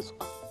ba da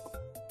nutsuwa.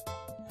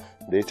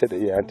 Da ita da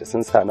iyayenta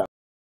sun sana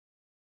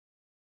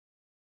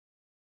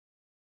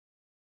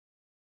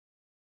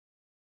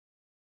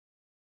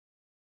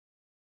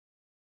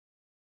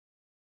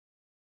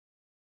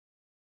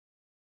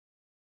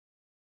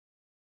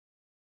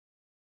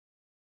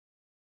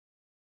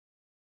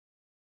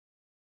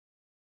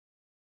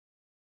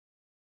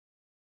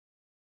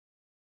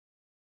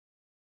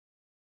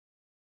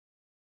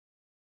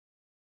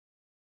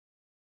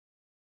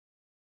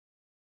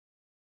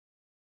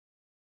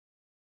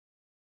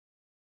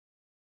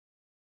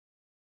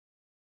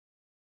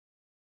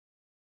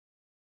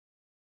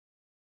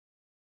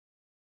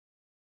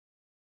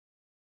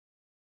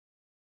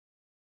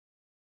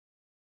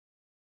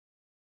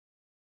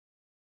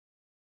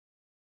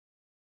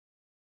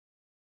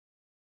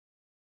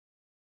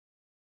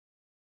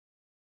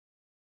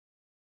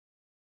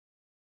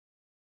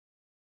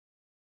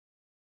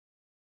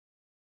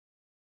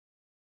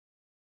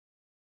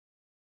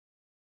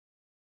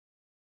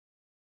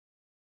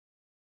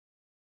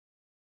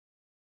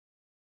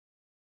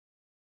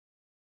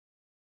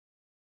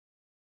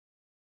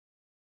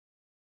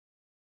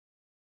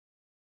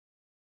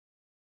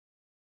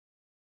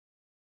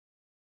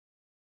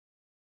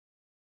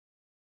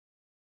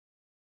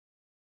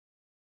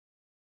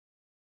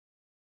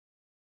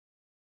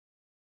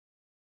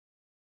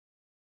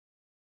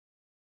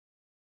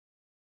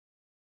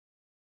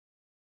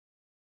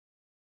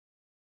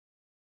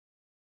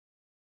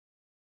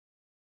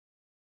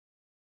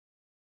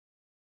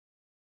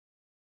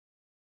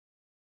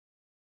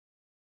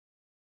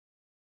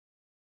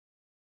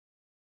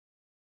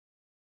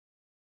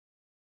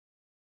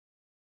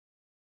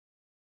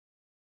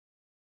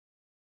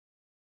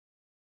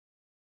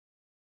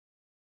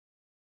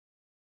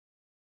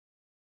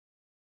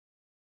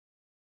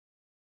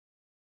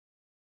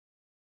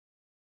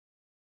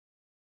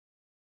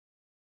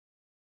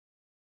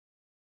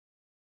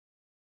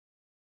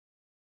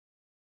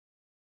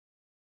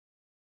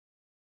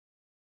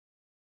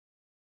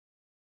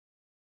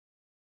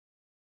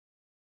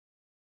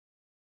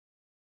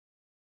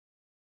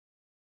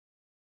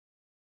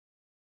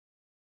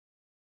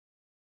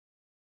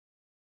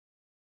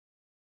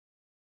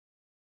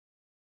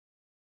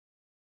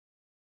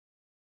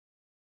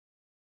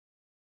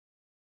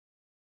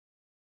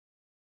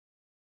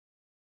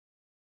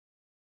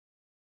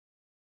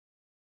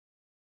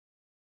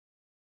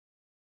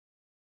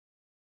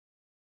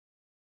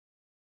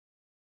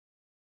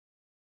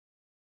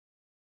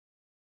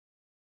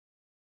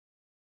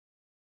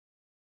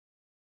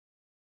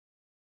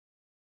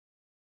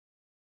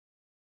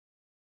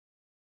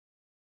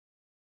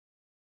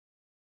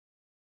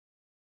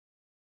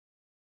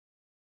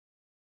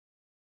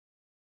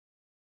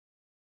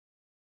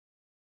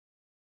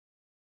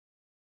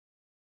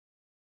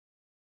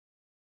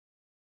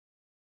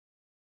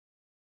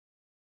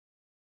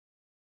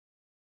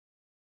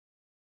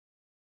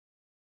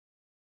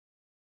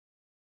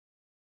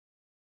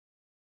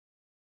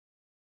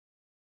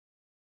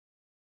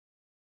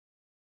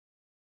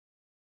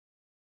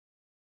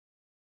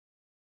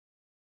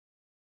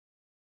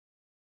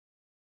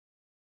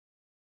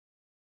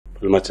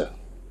Falmata,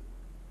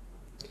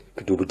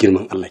 ka dubi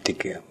girman Allah ki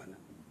gaya mana.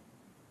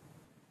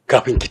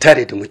 Kafin ki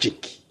tare da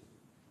mijinki,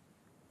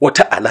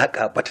 wata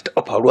alaƙa ba ta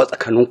taɓa faruwa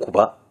tsakaninku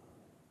ba.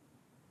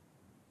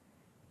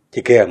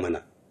 Ki gaya mana,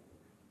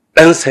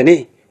 ɗansa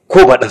ne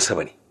ko ba ɗansa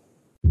ba ne?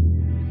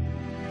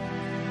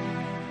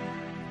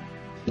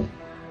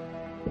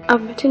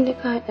 Abbatun da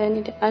ka haɗa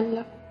ni da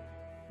Allah,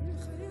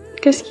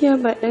 gaskiya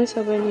ba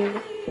ɗansa ba ne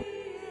ba.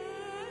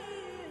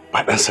 Ba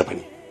ɗansa ba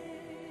ne.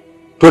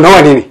 To nawa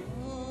ne ne?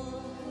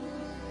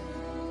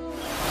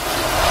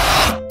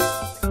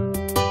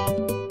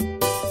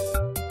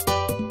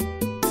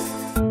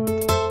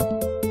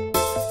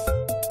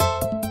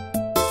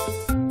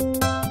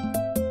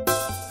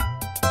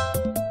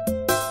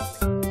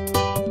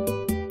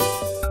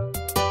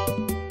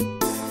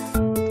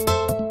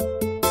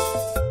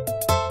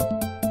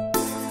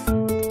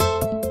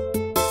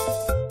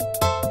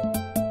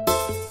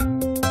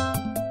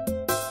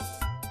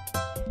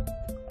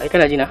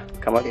 Kana jina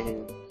kamar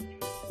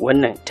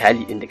wannan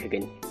tali din da ka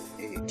gani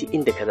duk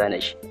inda ka zana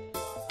shi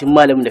tun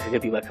malamin da ka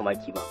gabi ba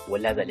kamaki ba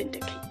wallahi zalunta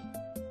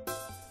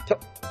kai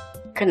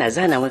kana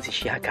zana masa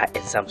shi haka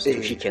exam to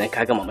shikenan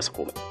ka gama masa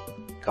komai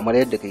kamar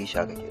yadda ka yi shi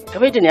haka kenan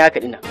kamar yadda ne haka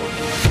dinnan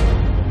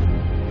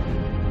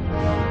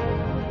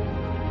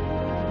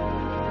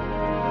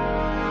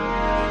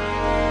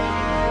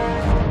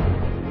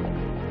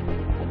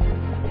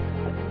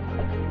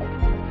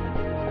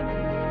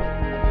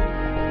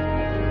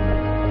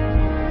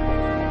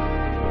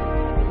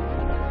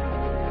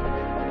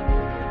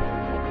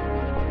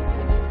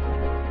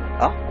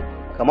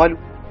Kamalu,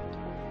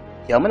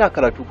 ya muna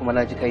karatu kuma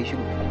na ji kai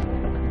shiru.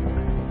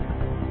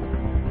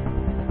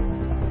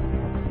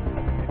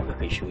 Ka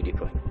kai shiru dai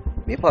kawai.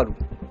 Me faru?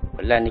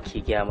 Wallahi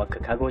nake gaya maka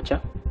kaga wacan?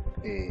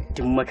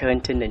 Duk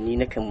makarantar nan ni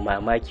nakan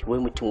mamaki wai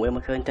mutum wai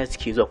makaranta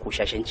suke zuwa ko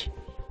shashanci.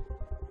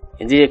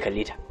 Yanzu ya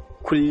kalle ta.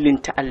 Kullun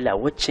ta Allah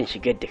waccan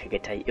shigar da kaga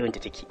ta yi irin ta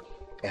take.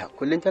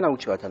 Kullun tana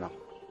wucewa tana.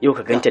 Yau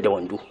ka ganta da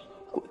wando.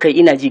 Kai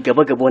ina ji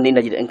gaba wannan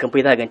ina ji da in kan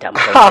fai za ka ganta a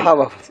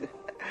makaranta.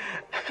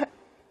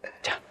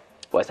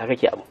 Wasa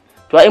kake abu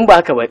to in ba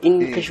haka ba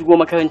in ka shigo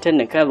makarantar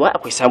nan kana zuwa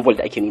akwai sample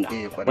da ake nuna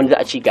wanda za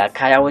a ce ga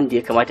kaya wanda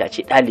ya kamata a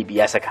ce ɗalibi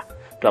ya saka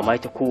to amma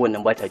ita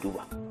kowannen ba ta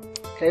duba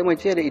kai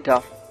mace da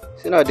ita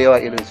suna da yawa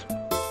irin su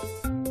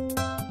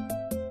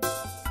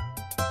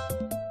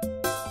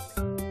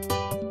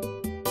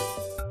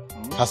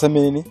ka san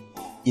menene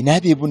ina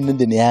bebun nan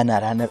da na yana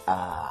ranar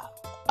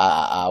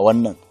a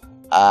wannan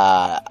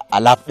a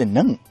lab din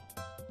nan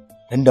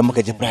dan da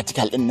muka ji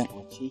practical din nan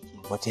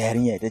wata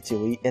yarinya ita ce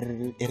wai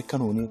yar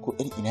Kano ne ko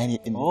yar ina ne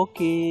din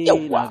okay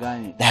yawa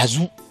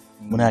dazu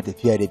muna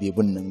tafiya da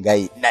bebun nan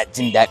gaye ina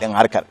jin dadin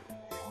harkar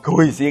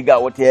kawai sai ga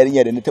wata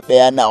yarinya da na taba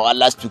yanawa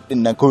last week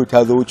din nan kawai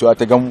ta zo wucewa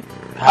ta gamu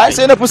ai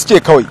sai na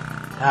fuske kawai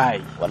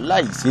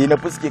wallahi sai na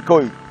fuske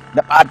kawai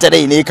na bata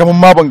rai ne kaman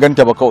ma ban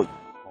ganta ba kawai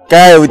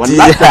kai wuce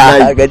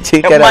ga ce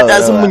kana mata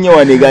sun mun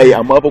yawa ne gaye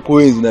amma fa ko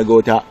yanzu na ga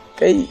wata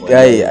kai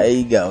gaye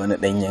ai ga wani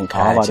danyen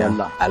kaya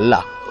can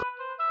Allah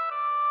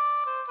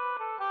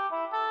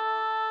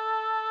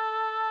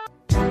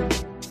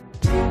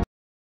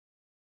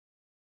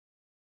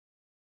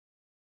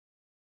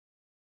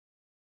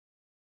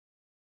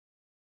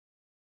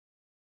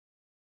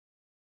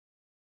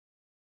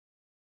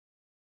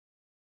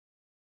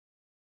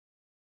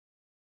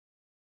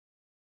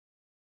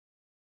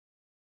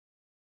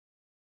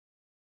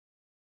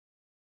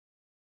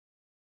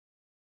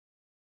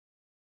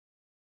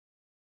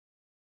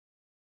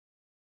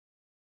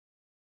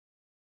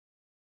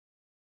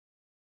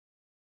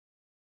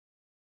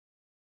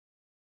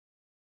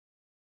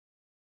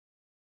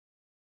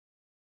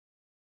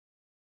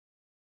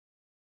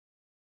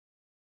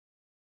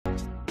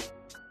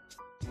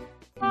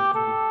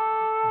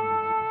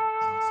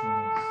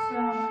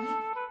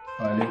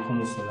Alaikum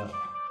salam.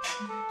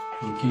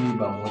 Ki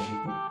ba mu waje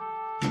ko?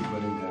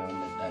 Bari ga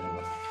wannan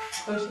ɗaliba.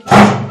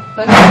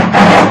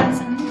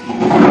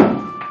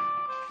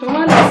 To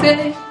wala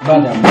sai ba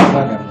da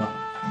mu.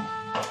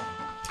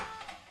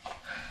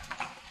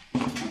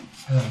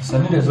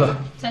 Sani da zuwa.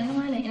 Sannu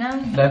malam ina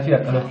lafiya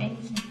kalau.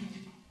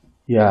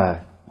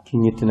 Ya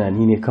kin yi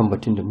tunani ne kan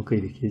batun da muka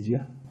yi da ke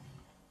jiya?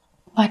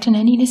 Ba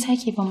tunani na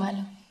sake ba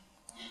malam.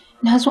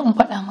 Na zo in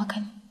faɗa maka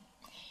ne.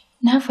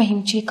 Na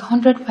fahimce ka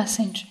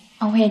 100%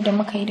 a wayar da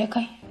muka yi da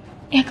kai.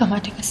 Ya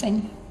kamata ka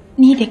sani,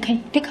 ni da kai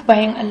duka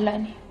bayan Allah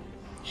ne.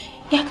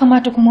 Ya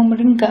kamata kuma mu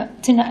ringa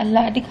tuna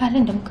Allah a duk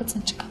halin da muka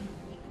tsinci kanmu.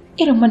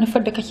 Irin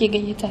manufar da kake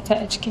gayyata ta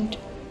a cikinta.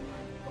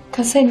 Ka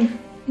sani,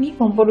 ni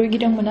ban baro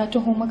gidanmu na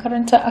taho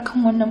makaranta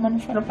akan wannan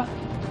manufar ba.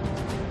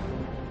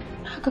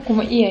 Haka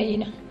kuma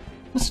iyayena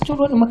ba su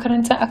turo ni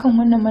makaranta akan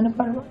wannan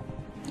manufar ba.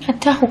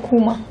 Hatta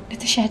hukuma da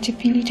ta shaci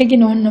fili ta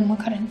gina wannan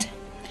makaranta.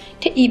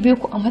 Ta ibe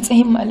ku a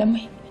matsayin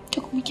malamai.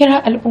 Ta kuma kira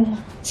al'umma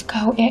su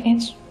kawo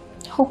 'ya'yansu.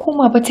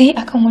 Hukuma ba ta yi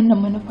akan wannan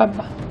manufar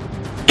ba.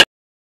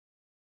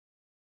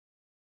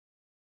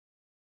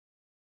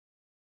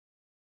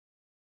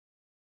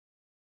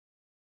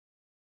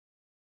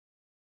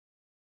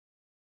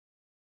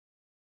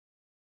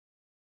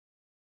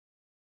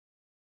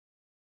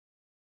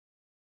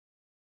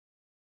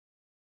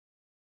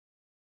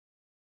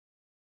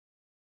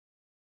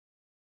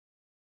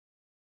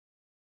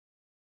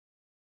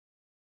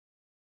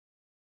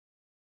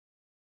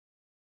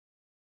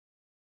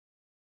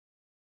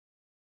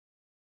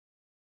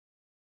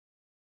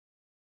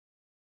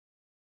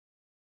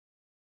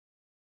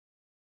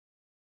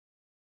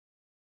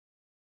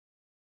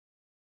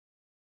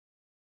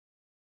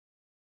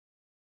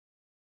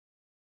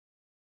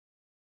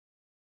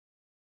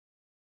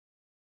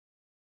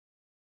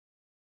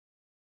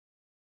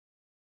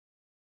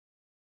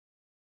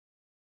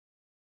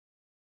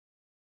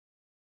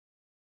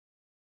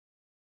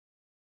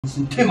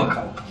 sun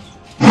taimaka wa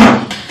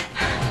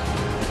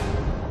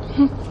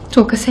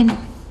To ka sani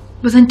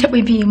ba zan taɓa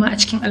biye ma a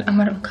cikin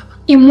al'amuranka ba.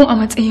 In mu a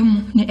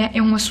matsayinmu na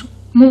 'ya'yan wasu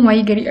mun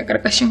wayi gari a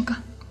ƙarƙashinka,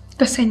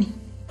 ka sani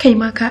kai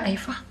ma ka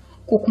aifa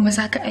ko kuma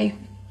za ka aihu,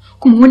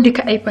 kuma wanda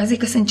ka aifa zai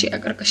kasance a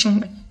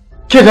ƙarƙashin wani.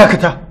 Ke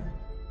dakata!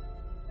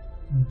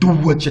 Duk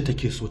wacce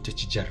take so ta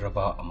ci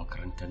jarrabawa a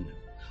makarantar nan,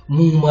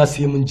 mu ma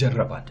sai mun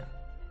jarraba ta.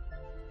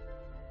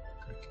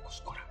 Karki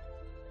kuskura.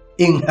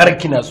 In har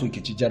kina so ki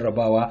ci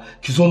jarrabawa,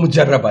 ki zo mu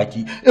jarraba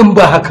ki. In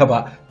ba haka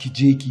ba, ki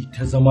je ki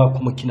ta zama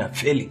kuma kina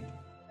failing.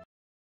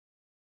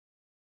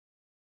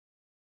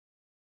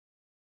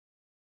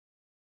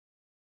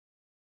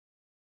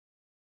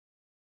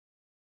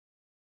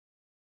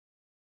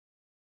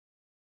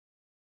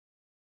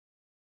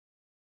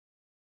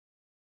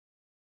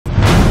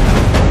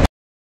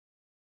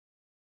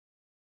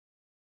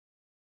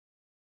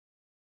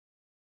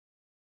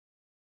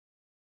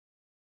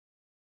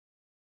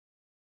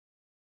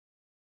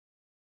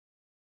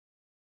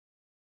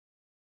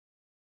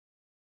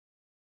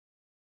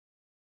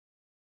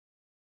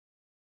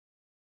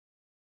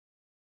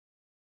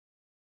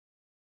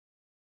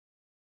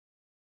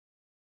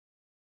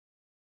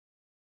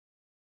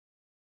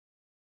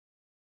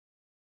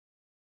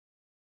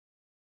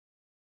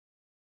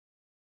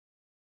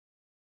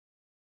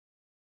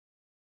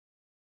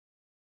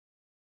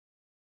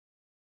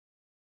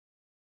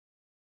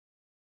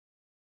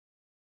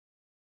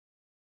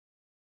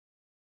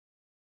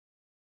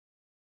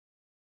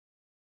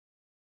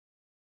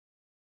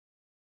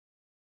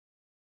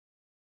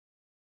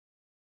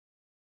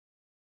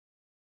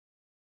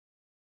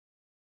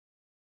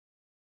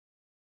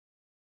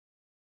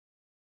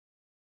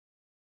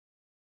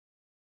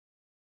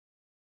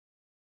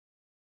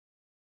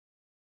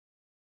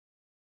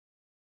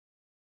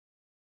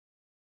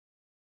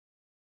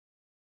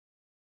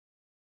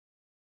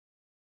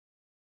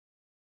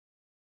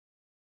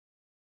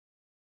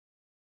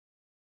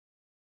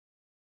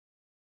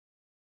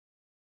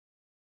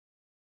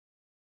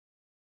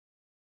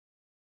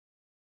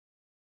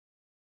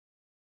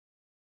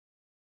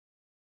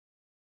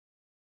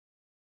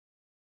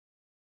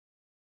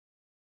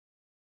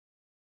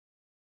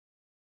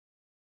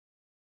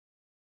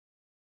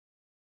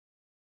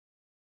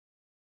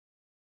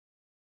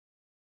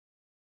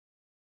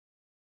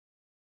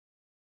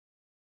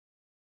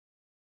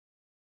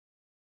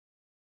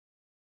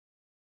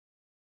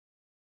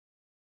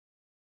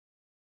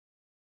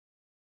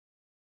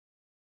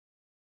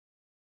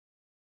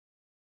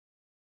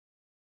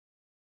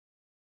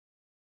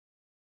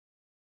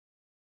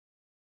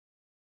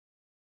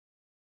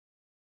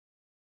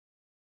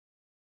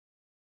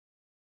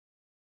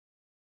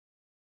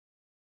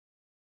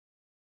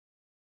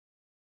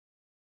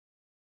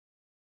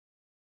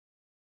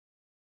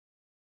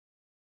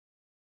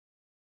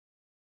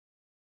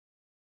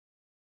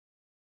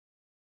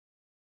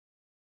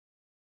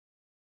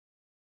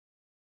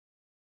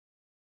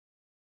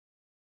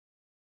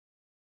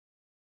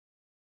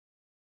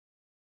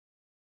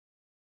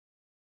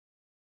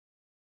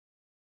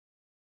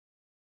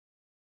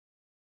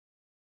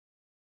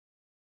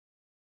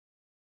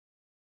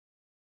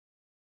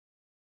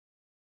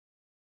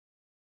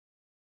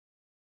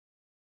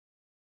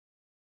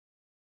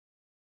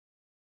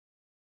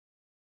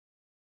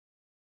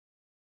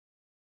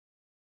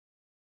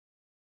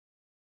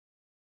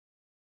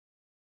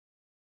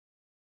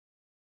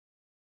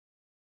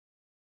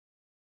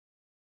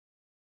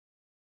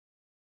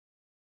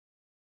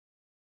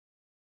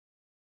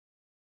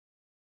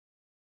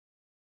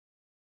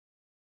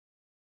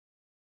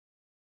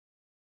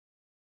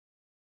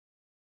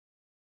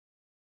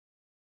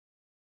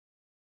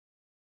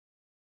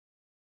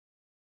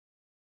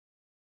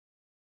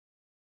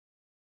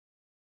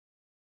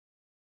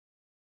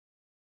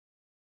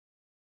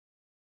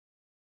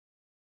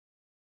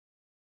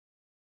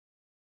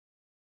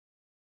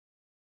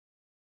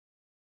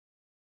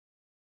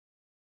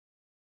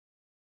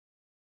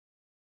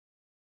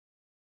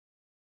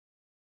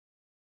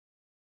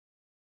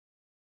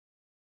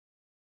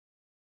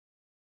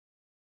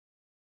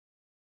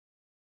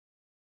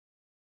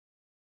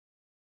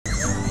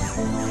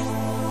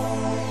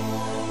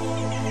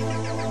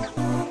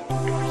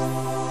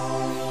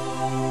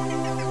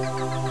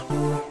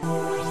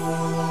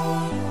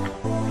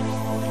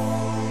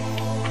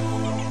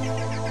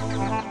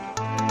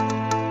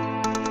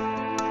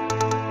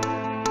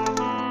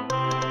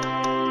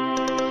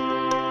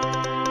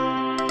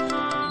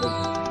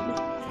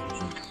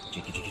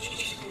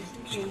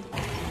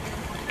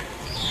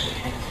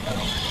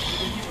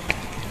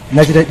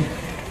 Na ji daɗi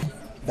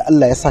da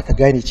Allah ya sa ka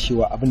gane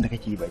cewa abin da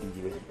kake yi ba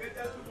daidai ba.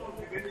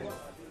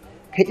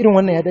 Kai irin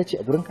wannan ya dace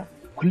a gurinka?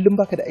 Kullum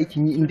baka da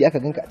aikin yi inda aka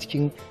ganka a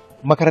cikin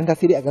makaranta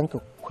sai dai a ganka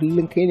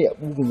kullum kai ne a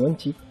bugun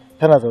wanci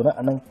tana zaune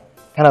a nan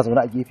kana zaune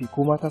a gefe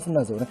ko mata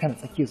suna zaune kana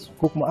tsakiyar su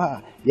ko kuma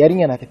a'a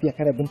yarinya na tafiya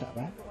kana binta a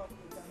baya.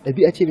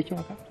 Ɗabi'a ce da kyau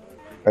haka?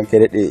 Ranka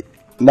daɗe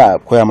ina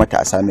koya mata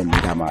assignment ne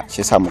dama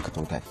shi yasa muka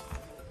tauta.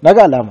 Na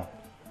ga alama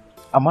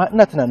amma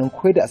ina tunanin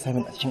koyar da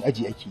assignment a cikin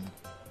aji ake yi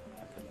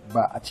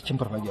ba a cikin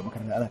farfajiyar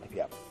makaranta ana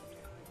tafiya ba.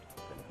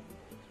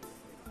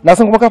 Na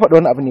san kuma ka faɗi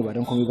wani abu ne ba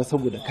don komai ba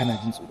saboda kana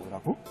jin tsoro na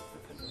ko?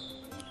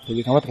 To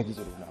bai kamata ka ji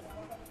tsoro na ba.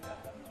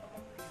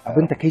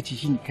 Abin takeici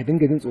shine ka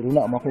dinga jin tsoro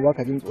na amma kuma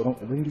baka jin tsoron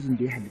ubangijin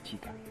da ya halicce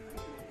ka.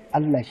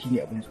 Allah shine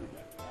abin tsoro.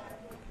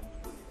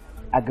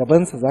 A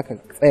gabansa zaka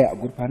tsaya a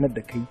gurfanar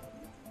da kai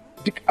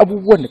duk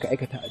abubuwan da ka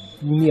aikata a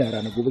duniya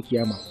ranar gobe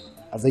kiyama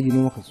a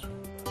zayyano maka su.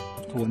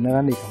 To wannan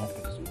ranar ya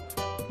kamata ka ji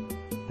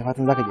tsoro. Da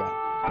fatan zaka gyara.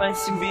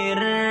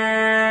 FASBIR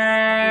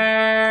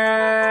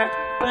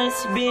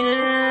FASBIR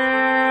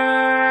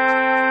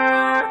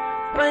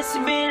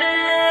FASBIR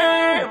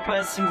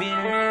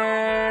FASBIR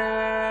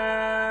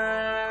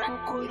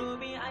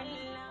قلوبي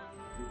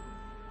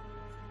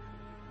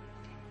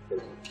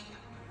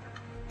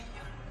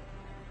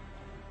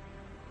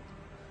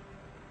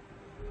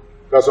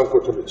ka san ko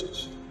ta mace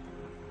ce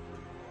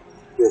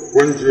to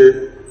kun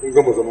je kun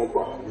gama zaman ku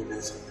a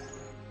hannun sa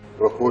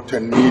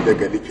rahotanni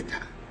daga likita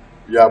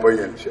ya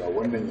bayyana cewa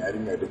wannan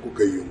yarinya da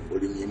kuka yi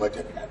yunkurin yi mata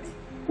fyaɗe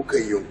kuka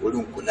yi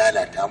yunkurin ku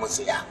lalata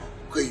masa ya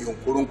kuka yi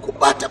yunkurin ku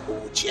bata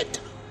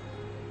wuciyarta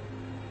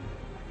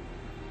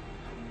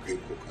kai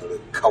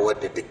kokarin kawar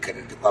da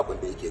dukkanin tufafin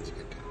da yake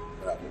jikinta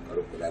kuna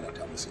kokarin ku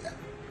lalata masa ya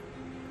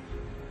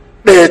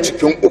ɗaya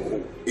cikin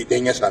uku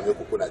idan ya same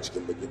ku kuna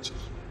cikin bakin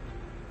ciki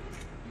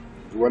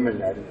wannan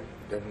yarinya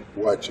idan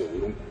uwa ce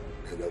wurin ku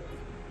ya za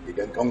ku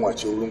idan kanwa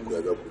ce wurin ku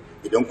ya za ku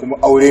idan kuma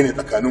aure ne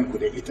tsakanin ku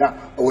da ita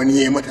wani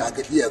yayi mata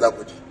haka iya za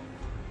ku ji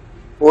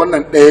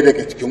wannan ɗaya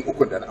daga cikin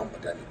ukun da na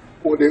ambata ne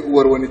ko dai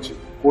uwar wani ce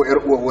ko yar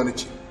uwar wani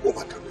ce ko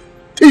matar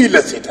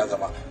tilas sai ta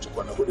zama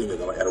cikon na hudu ne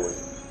zama yar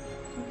wani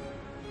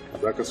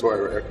za ka so a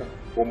yi yarka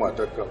ko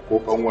matarka ko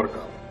kanwarka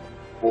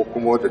ko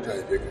kuma wadda ta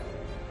haife ka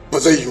ba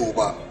zai yiwu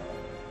ba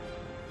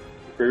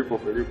ka yi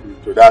kokari ku yi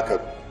to da haka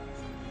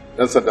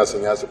dan sanda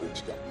sun yasa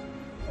bincika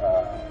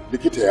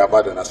likita ya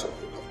bada nasar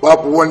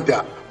babu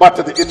wanda ba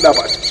ta da illa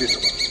ba a cikin ta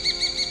ba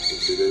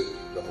sai dai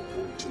da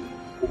hukuncin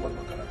hukumar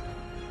makaranta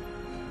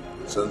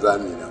san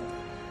zami na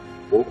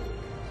ko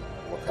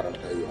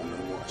makaranta yi wannan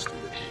mu a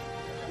cikin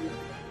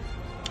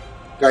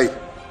kai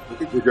ko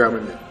kike ga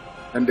min ne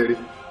dan dare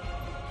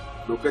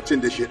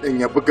lokacin da shedan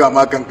ya buga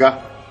ma ganga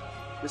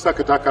yasa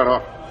ka taka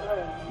rawa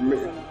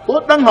ko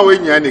dan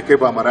hawainiya ne kai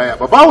ba maraya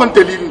ba wani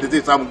dalilin da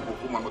zai samu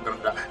hukumar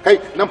makaranta kai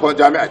nan fa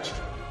jami'a ce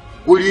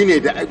guri ne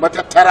da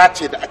matattara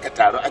ce da aka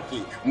taru ake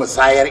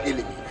musayar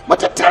ilimi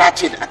matattara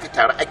ce da aka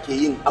taru ake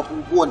yin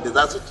abubuwan da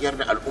za su ciyar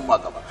da al'umma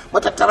gaba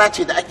matattara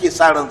ce da ake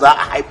sa ran za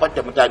a haifar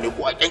da mutane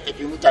ko a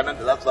kyankashe mutanen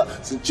da za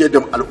su ciyar da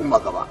al'umma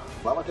gaba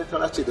ba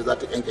matattara ce da za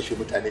ta kyankashe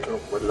mutane irin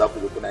kuma da za ku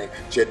zo kuna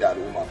ciyar da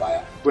al'umma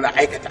baya kuna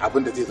aikata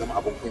abin da zai zama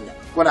abin kunya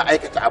kuna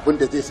aikata abin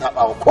da zai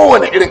saba wa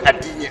kowane irin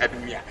addini a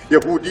duniya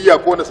yahudiya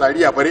ko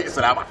nasariya bare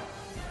islama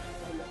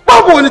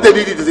babu wani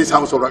dalili da zai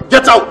samu sauran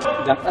get out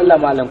dan Allah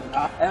malam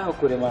ai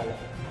hakuri malam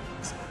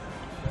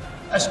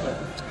ashbar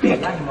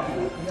get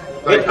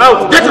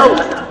out get out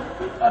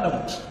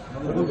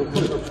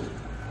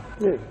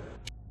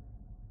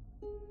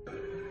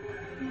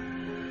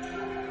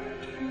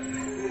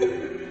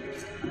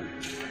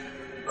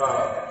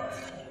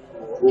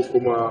ko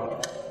kuma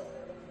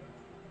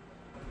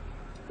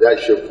ya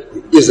ishe ku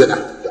izina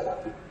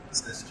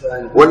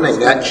wannan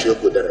ya ishe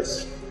ku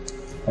darasi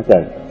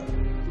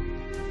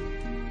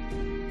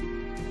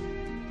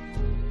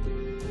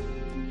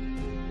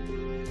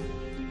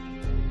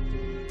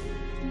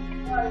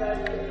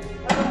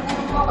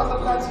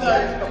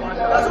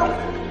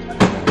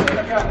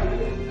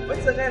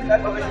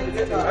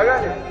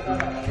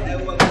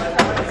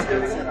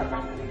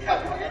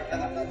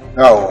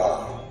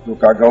yawa to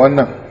kaga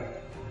wannan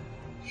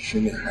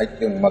shine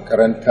haƙƙin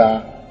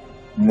makaranta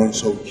mun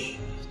sauki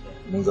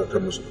mun zarta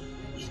musu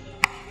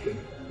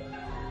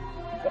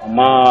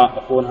amma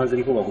akwai wani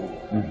hanzari ko ba gudu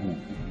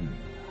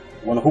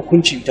wani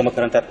hukunci ita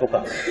makaranta ta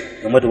ɗauka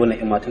game da wannan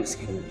 'yan matan da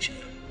suke yin shi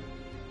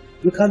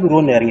in ka lura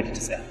wannan yarinya ta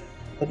tsaya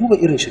ka duba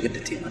irin shigar da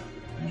ta yi mana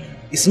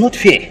it's not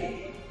fair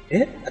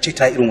a ce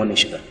ta yi irin wannan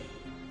shigar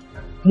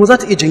kuma za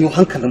ta iya janyo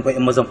hankalin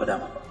bayan mazan fa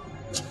dama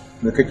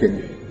me kake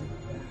ne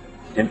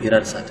dan bira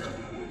da sata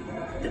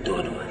da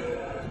dawa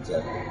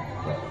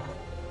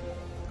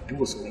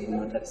duba sauran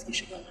mata da suke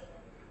shiga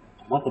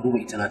amma ka duba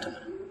ita nata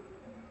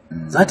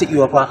mana za ta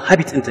iya fa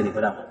habit ɗinta ne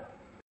fa dama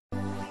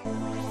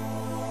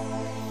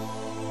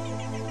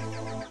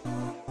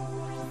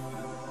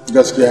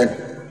gaskiya ne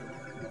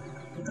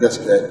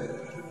gaskiya ne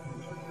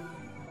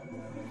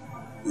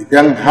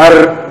idan har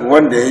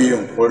wanda ya yi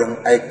yunkurin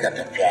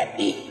aikata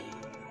fyaɗe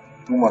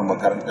hukumar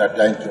makaranta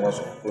ta yanke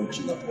masa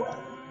hukunci na kuwa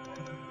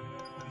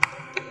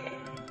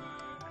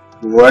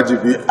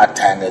wajibi a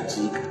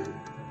tanaji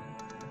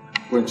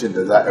hukuncin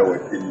da za a yi wa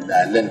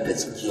dillalan da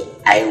suke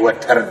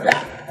aiwatar da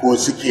ko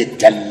suke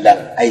tallan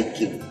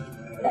aikin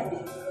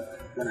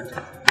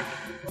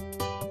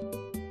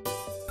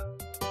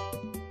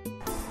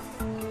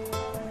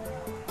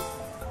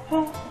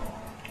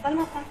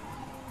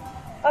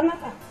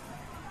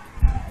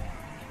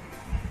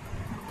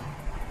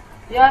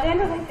Ya dai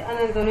na ganki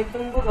anan zaune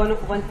kin buga wani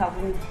uban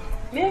tagumi.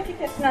 Me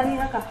kike tunani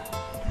haka?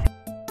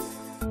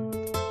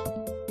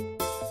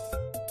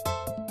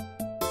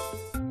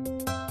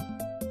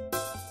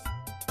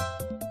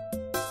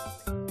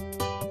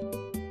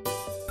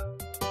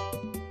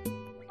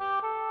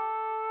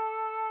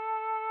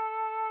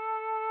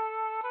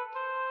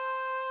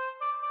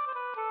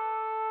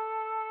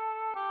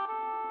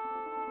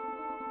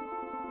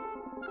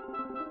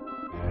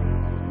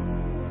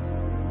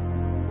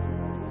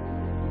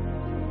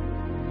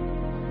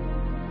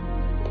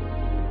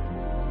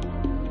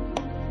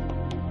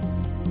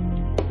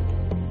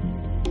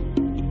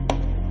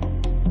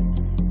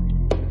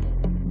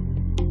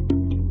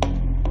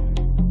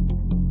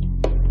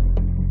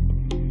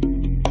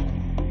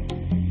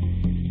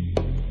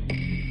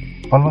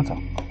 Falmata,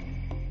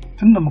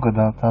 tunda muka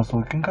da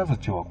taso kin kasa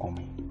cewa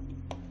komai.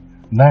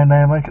 Na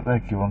yi ma ki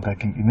tsaki wanka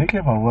kin me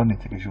ke faruwa ne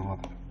kike shiru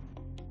haka?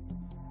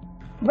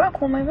 Ba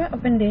komai ba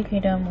abin da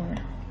yake damuna.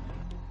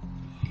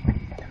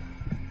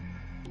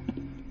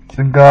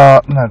 Kin ga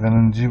ina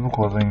ganin jibi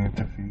ko zan yi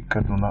tafi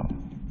Kaduna.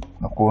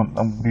 Akwai wani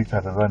dan bita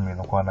da zamu yi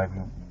na kwana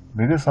biyu.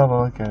 Me zai sa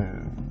ba ka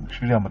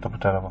shirya mu tafi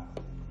tare ba?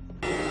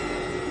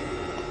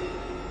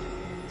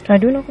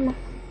 Kaduna kuma?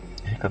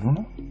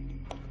 Kaduna?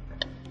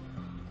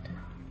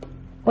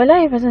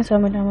 Wallahi ba zan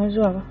samu damar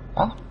zuwa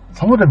ba.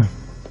 Saboda me?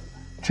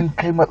 Kin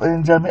kai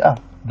matsayin jami'a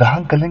da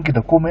hankalinki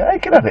da komai ai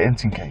kina da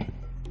yancin kai.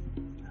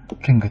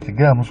 Kin ga ki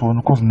gaya musu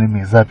wani course ne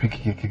mai zafi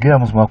kike ki gaya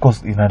musu ma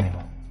course ina ne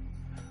ma.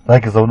 Za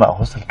ki zauna a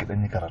hostel ki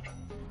dan yi karatu.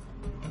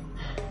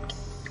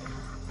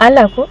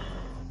 Allah ko?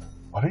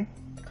 Ware?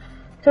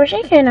 To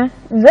shikenan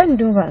zan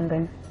duba an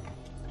gani.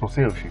 To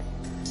sai yaushe?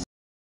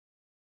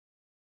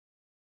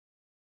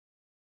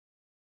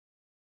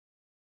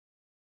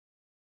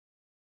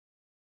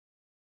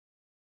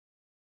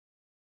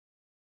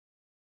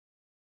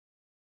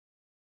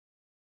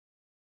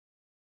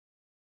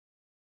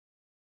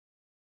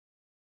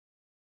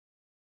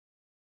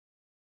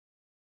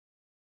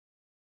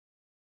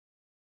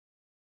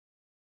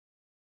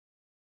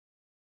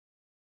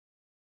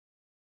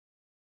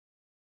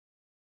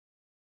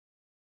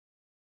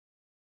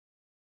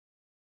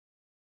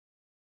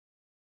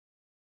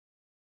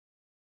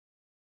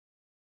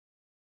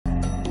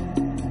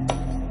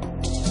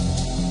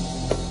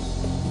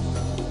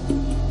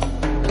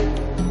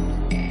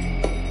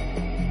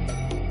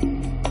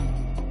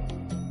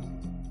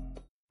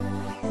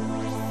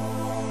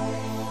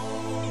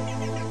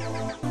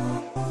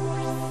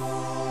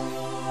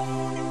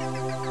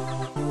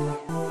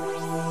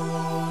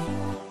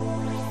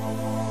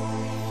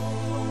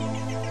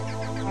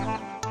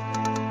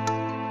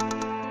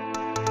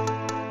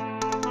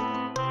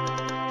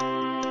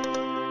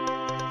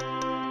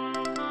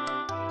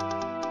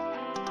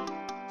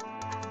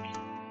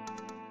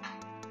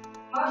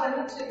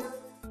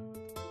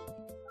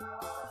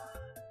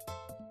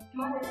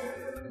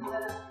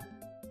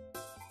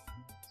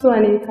 Suwa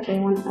ne kaɗai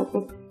wani abu.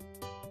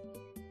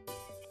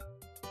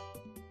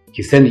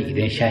 Ki sani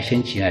idan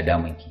shashanci yana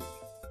damunki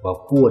ba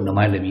kowane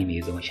malami ne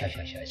ya zama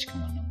shashasha a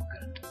cikin wannan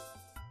makaranta.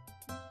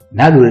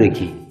 Na lura da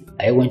ke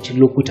a yawancin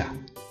lokuta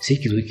sai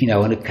ki zo kina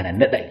wani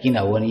kanannada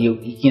kina wani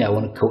yauki kina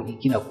wani kauɗi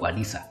kina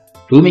kwalisa.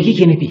 To me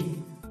kike nufi?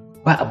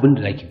 Ba abin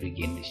da zaki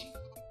burge ni da shi.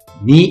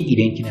 Ni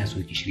idan kina so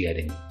ki shirya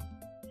da ni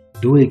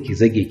dole ki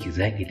zage ki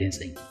zage dan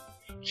tsanki.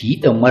 Ki yi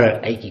dan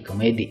marar aiki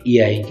kamar yadda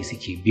iyayenki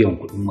suke biyan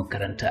kuɗin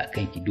makaranta a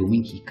kanki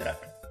domin ki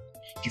karatu.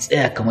 Ki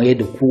tsaya kamar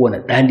yadda kowane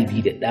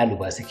ɗalibi da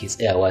ɗaliba suke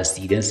tsayawa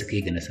su idan su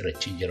kai ga nasarar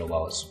cin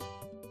jarabawarsu.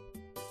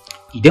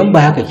 Idan ba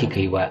haka kika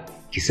yi ba,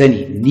 ki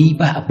sani ni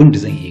ba abin da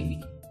zan iya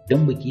miki.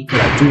 Idan ba ki yi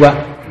karatu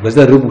ba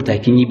zan rubuta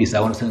kin yi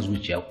bisa wani son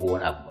zuciya ko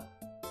wani abu ba.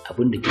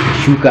 Abin da kika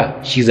shuka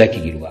shi za ki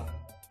girba.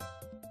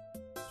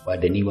 Ba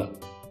da ni ba.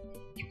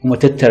 Ki kuma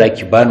tattara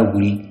ki bani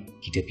guri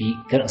ki tafi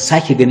kar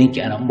sake ganin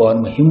ki ana ba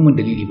wani muhimmin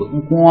dalili ba.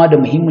 In kuma da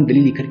muhimmin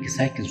dalili kar ki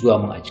sake zuwa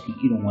mu a cikin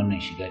irin wannan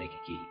shiga da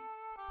kike yi.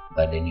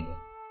 Ba da ni ba.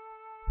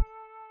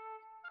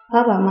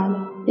 Haba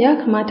malam, ya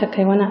kamata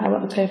kai wani abu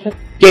a kai fa.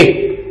 Ke,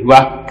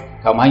 ba,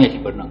 kama hanya ki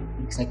bar nan.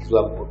 In ki saki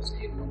zuwa mu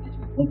sai irin wannan.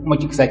 In kuma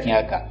kika saki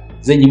haka,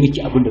 zan yi miki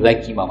abin da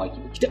zaki yi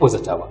mamaki ba. Ki taɓa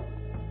zata ba.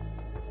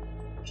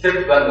 Ki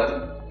taɓa ba ga.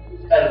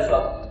 Ki ƙara zuwa.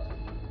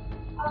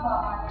 Haba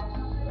malam.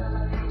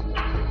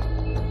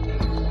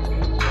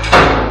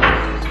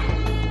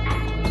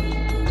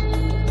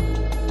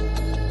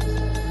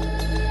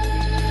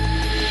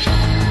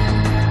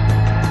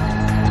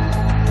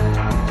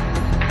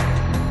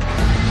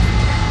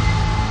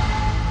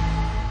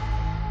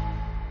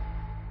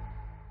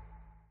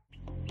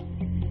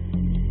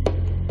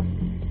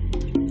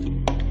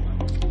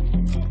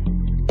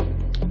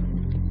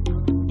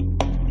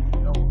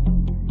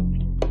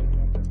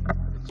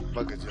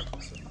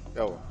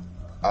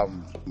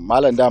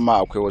 Malam dama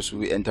akwai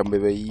wasu 'yan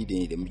tambayoyi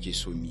da muke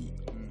so mi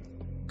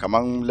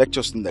kaman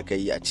lectures din da ka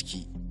yi a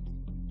ciki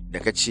da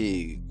ka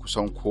ce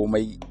kusan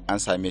komai an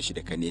same shi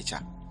daga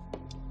nature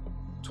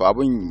to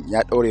abin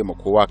ya ɗaure ma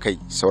kowa kai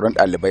sauran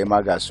ɗalibai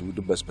ma ga su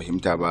duk ba su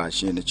fahimta ba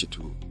shine na ce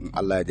to in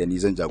Allah ya da ni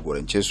zan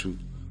jagorance su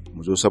mu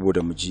zo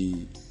saboda mu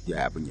ji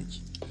ya abin yake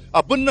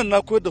abin nan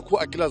na koyar da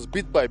ku a class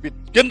bit by bit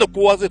yanda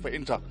kowa zai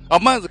fahimta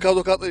amma yanzu ka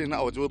zo ka tsare ni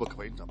a waje baka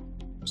fahimta ba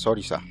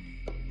sorry sir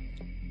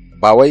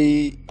ba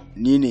wai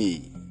ni ne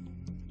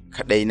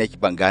kadai na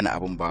ban gane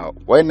abin ba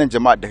wayannan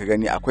jama'a da ka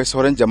gani akwai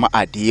sauran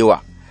jama'a da yawa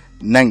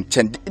nan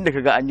can duk inda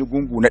kaga an yi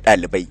gungu na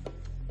ɗalibai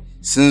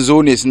sun zo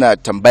ne suna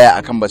tambaya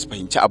akan ba su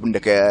fahimci abin da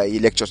ka yi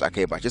lectures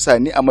akai ba kisa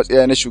ni a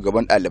matsayina na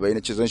shugaban ɗalibai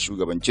na ce zan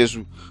shugabance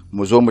su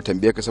mu zo mu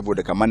tambaye ka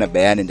saboda ka mana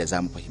bayanin da za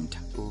mu fahimta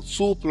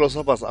su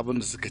philosophers abin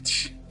da suka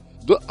ci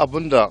duk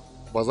abin da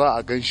ba za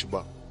a gan shi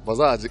ba ba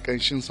za a ji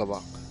kanshinsa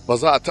ba ba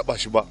za a taba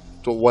shi ba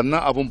to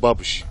wannan abin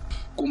babu shi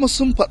kuma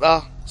sun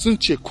faɗa sun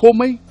ce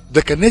komai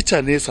daga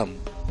nature ne samu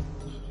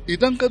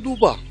idan ka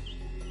duba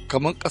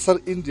kamar ƙasar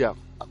India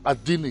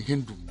addinin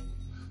Hindu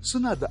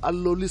suna da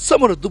alloli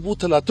sama da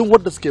 30,000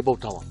 wadda suke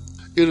bautawa,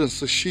 irin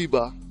su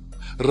Shiva,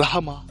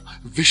 Rahama,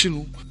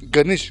 Vishnu,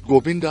 Ganesh,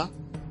 Govinda,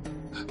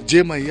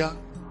 Jemaya,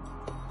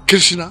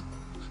 Krishna,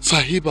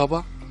 Sahi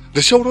Baba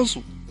da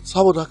shauransu.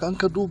 Saboda haka an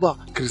ka duba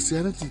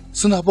Christianity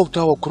suna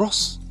bautawa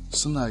cross,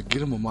 suna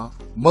girmama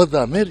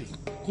Mother Mary,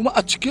 kuma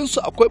a cikinsu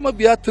akwai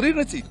mabiya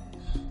Trinity,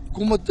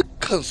 kuma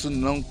dukkansu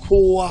nan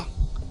kowa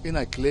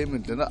ina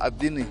claiming da na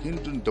addinin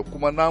Hindu da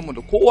kuma namu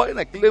da kowa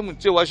ina claiming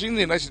cewa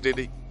shine nashi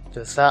daidai.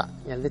 To sa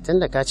yanzu tun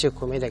da ka ce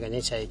komai daga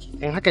nature yake,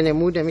 in haka ne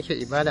mu da muke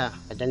ibada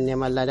dan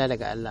neman lada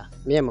daga Allah,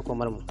 me ya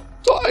makomar mu?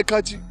 To ai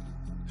kaji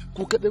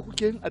ku kadai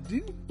kuke yin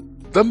addini,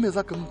 dan me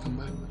zaka mun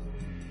tambaya?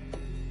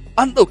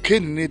 An dauke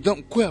ni ne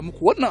dan koya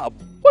muku wannan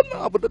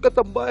abu da ka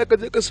tambaya ka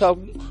je ka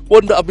samu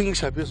wanda abin ya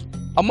shafe su,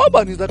 amma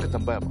ba ni zaka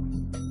tambaya ba.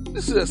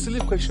 This is a silly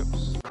question.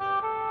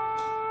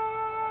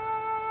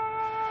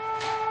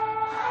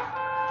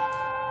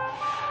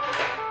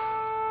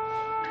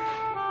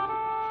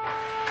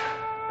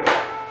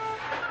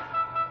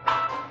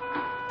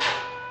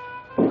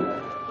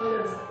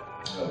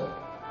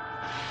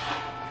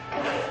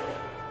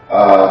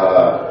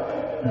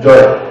 Joy.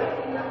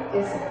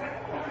 Yes,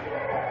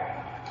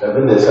 sir.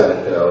 Abin da ya sa na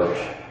kira wani.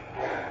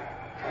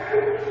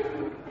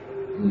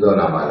 Mun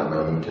zauna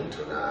malamai mun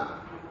tattauna.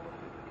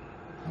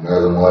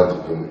 Na zama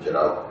wajibi mu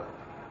kira ku.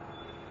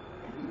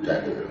 Ta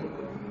da irin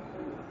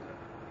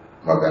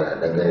magana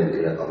dangane da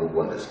irin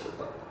abubuwan da suke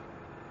faruwa.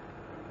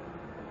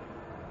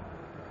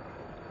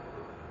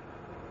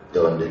 Da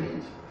wanda ne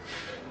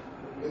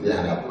zai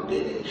hana ku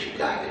daina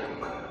shiga irin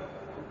wannan.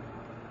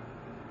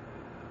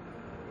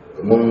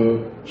 Domin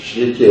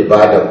shi yake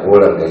ba da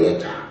goron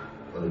gayyata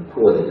wani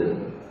kowane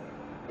irin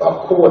ba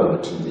kowane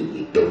mutum zai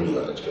iya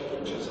daurewa a cikin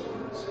zuciyarsa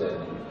sai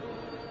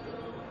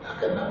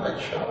hakan na baki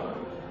shawara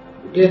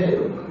ku daina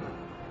irin wannan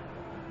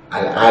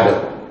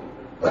al'adar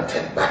ba ta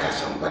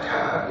san ba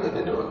ta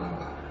yadda da wannan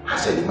ba,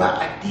 hasali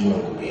ma addinin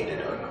ku bai yadda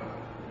da wannan ba.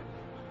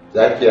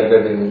 Za ki yarda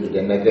da ni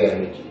idan na gaya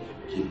miki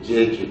ki je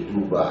ki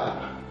duba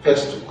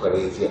 1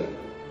 Corinthians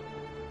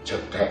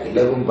chapter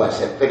 11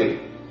 verse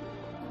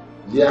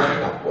 3 ya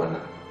hana ku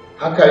wannan.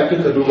 Haka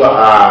kika duba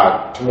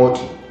a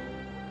Timothy,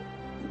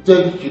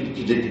 sai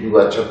ki je ki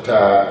duba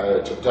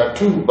chapter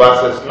 2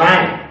 verses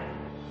 9.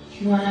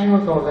 Shi ma yayi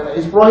maka magana,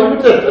 it's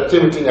prohibited a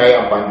ce mutum yayi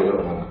amfani da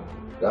irin wannan.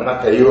 Don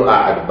haka you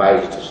are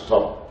advised to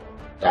stop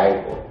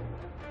type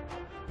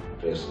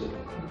dressing.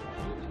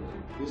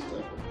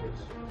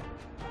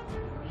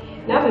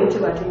 Na fahimci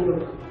ba ta yi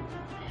ba.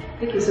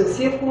 Kake so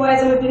sai kowa ya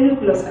zama bin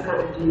plus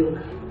akan addinin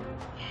ka.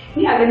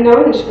 Ni a ganin na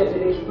wannan shigar da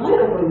nake ba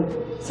na abu ne.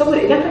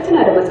 Saboda idan ka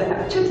tana da matsala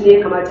a chat ne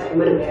ya kamata a yi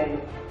mana bayani.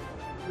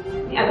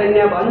 Ni a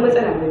ganin ba wani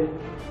matsala bane.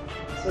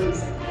 Sorry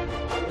sir.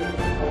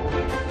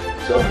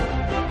 So.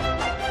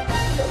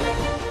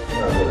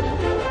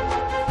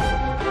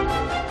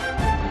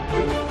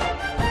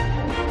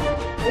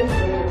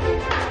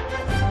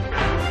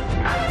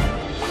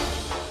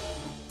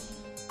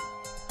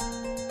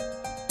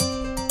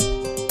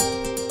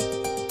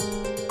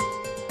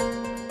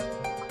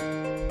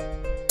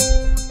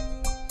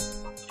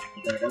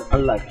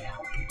 Allah ya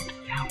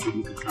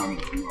haƙuri ka samu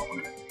damuwa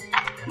wannan.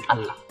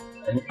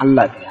 Dan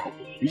Allah ka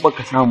haƙuri. In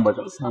baka samu ba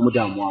zan samu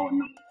damuwa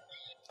wannan.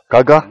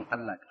 Kaga?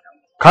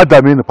 Ka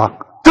dame ni fa.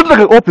 Tun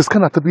daga office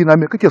kana ta bina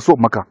me kake so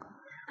maka?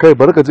 Kai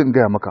bari ka ji in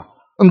gaya maka.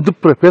 In duk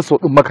professor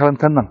din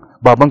makarantar nan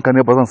babanka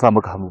ne ba zan sa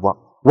maka hannu ba.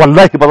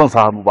 Wallahi ba zan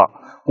sa hannu ba.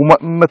 Kuma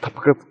in na tafi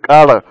ka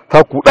ƙara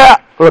taku ɗaya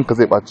ranka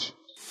zai ɓaci.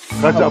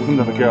 Ka ji abin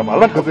da na gaya ma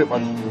ranka zai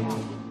ɓaci.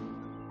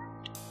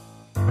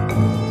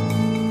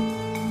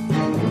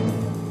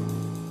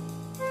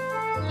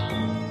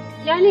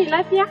 Yani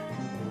lafiya?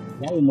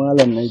 Yayi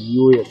malam na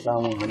biyo ya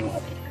samu hannu a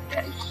cikin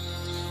aiki.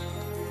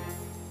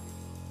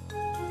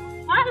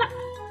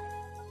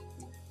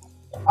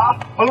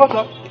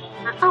 Falmata.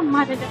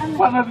 Amma da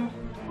Allah.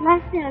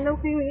 Lafiya lau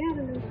kai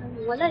yaron nan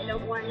wallahi dan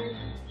uwana ne.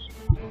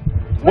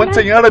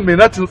 Wancan yaron mai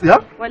natin tsiya?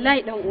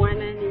 Wallahi dan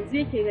uwana ne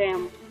zai ke gaya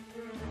mu.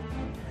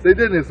 Sai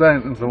dai ne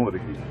sayin din saboda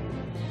ke.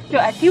 To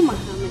a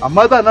taimaka mai.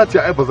 Amma da na ce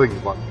ai ba zan yi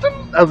ba. Tun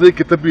a zai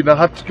ki tabi na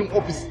har cikin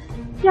office.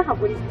 Ya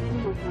haƙuri ka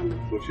taimaka mai.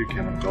 To shi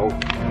kenan kawo.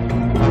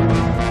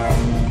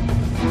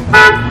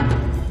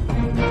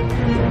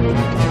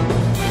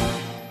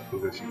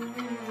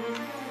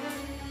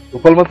 To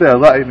Falmata ya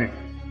za a yi ne?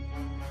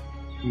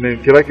 Me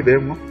kira ki da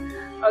yamma?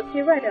 Ok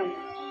ba da mu.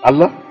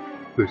 Allah?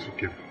 To shi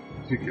kenan.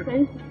 Shi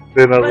kenan.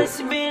 Sai na zo.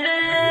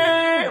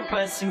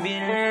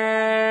 FASBIR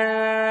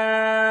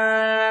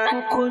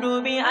ku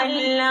dubi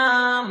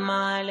Allah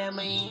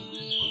malamai.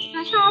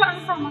 Na shawara an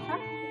sa maka?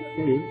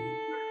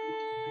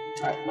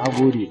 Na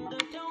gode.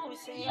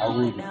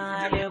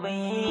 Na gode.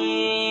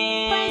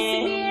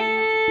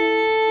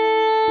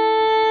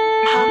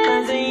 Haka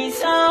zai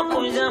sa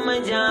ku zama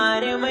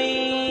jarumai.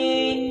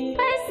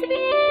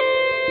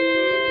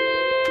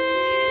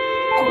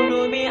 Ku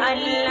dubi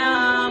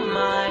Allah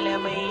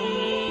malamai.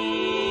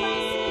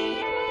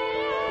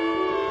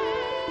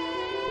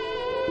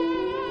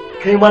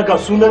 Kai ma ga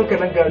sunanka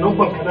nan ga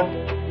numfanka nan.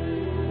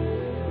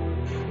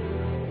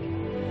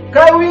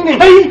 Kawi ne.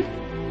 Kai!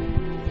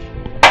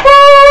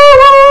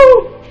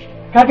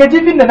 Kaga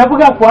jifin da na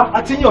buga kuwa?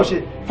 A tun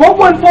yaushe.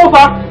 4.4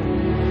 fa.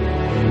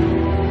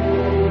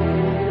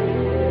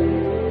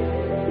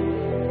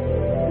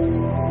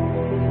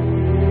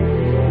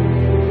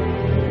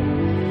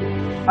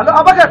 Alo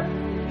Abakar.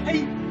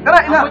 Kai, kana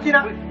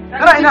ina?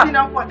 Kana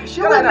ina? Ka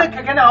shi wannan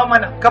ka ganawa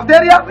mana.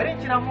 Cafeteria? Bari in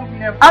kira mun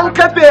ne. An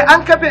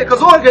kafe, ka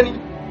zo ka gani.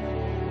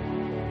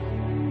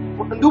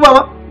 Duba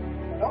ma?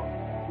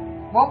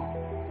 Mom,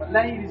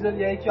 wallahi result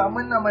yayi kyau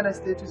amma na mana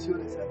status yau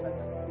da safe.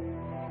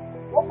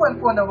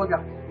 1.4 na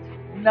buga.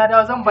 Ina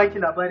da zan baki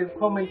labarin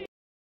komai.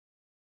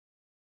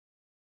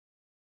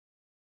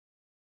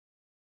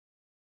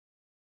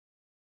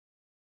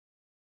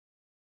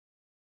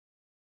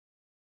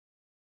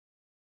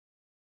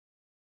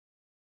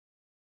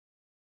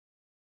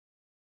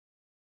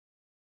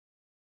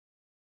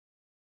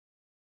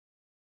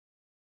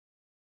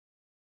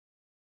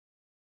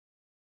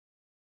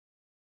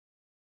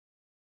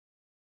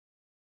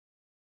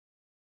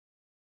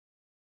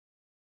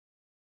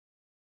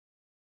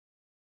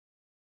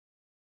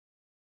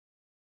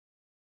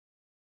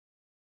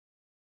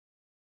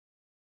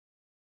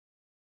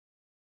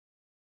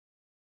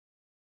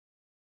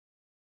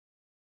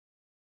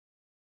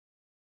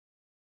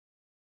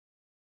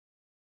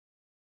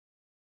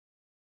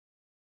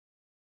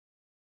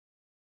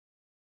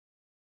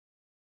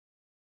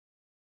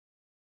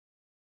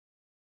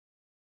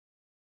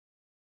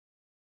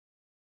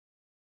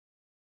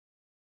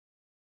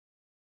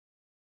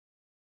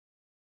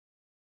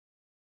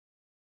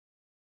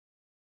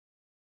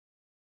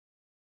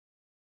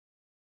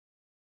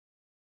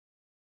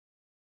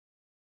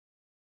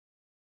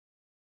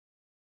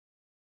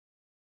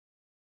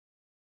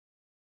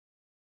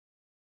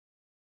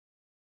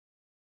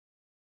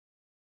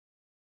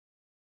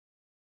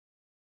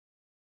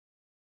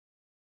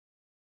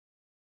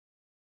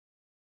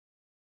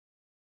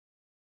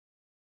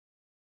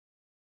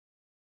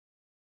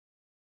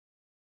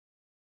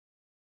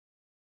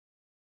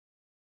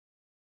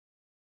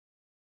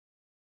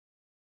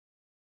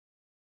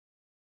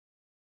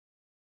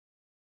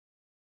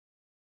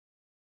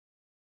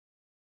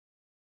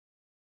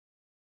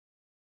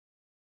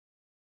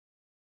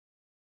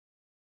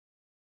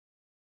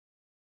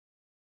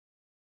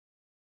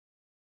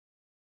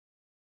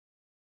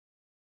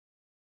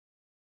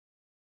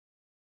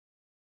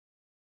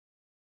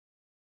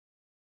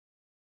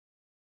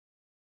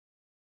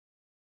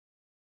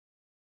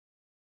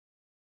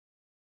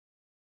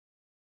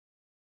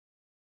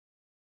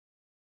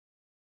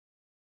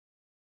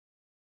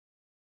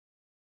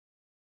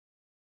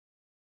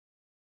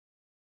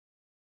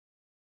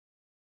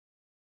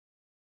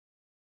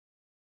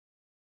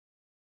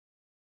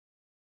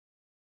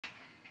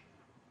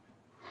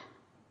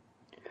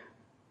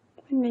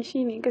 Wannan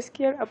shi ne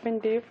gaskiyar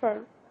abin da ya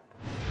faru.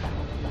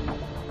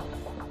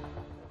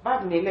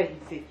 Babu ne lahi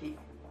sai ke.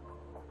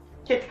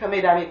 Ke kika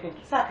mai da mai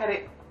kanki sa kare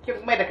ki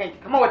mai da kanki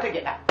kamar wata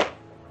gyada.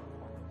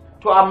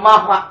 To amma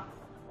fa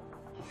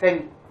ki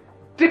sani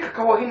duka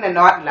kawohin nan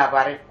na waɗa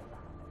labarai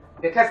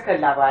da taskar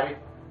labarai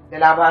da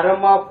labaran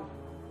mako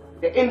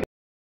da inda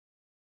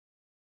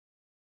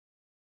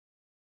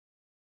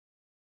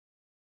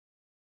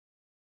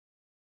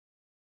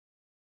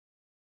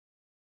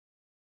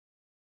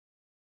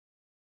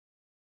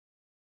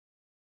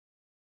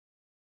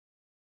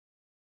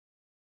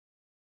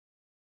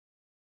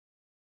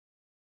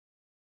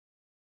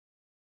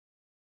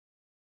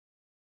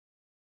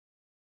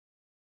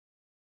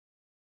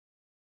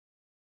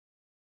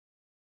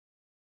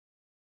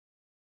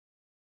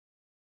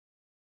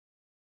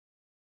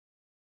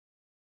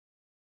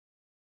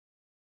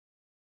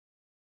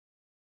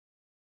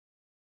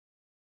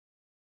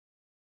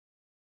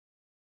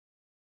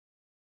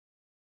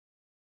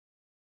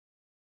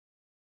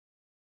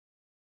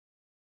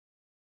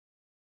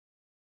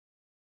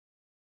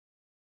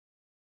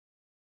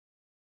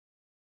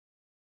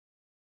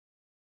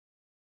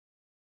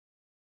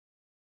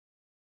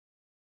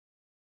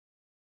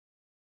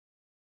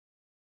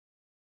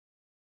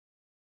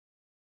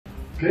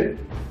Ke?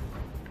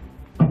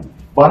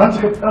 Ba na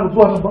cika tsara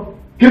zuwa nan ba?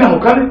 Kina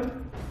hauka ne?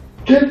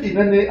 Ke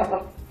tsinan ne a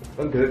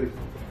ɗan gare ne.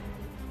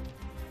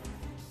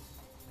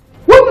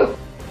 Wannan!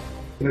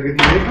 Daga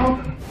gani ne kawo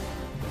ta.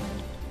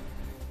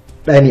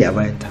 Ɗani a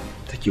bayanta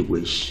take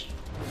goyi shi.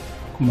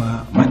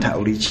 Kuma mata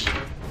aure ce.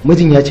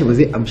 Mijin ya ce ba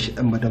zai amshi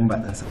ɗan badan ba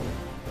ɗansa ba.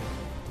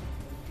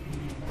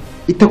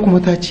 Ita kuma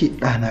ta ce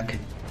ɗana ka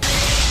ne.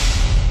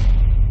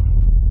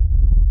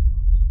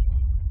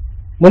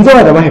 Mun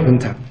zauna da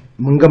mahaifinta.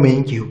 Mun gama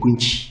yanke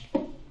hukunci.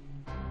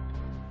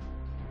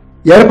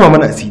 Ya rufa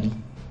mana asiri.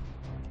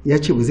 Ya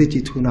ce ba zai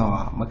ce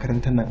tonawa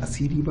makarantar nan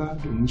asiri ba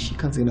domin shi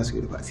kansa yana so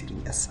ya rufa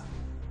asirin yarsa.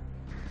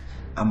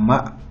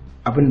 Amma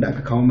abin da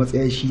aka kawo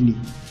matsaya shine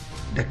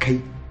da kai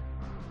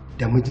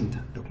da mijinta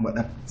da kuma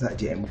ɗan za a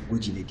je a yi muku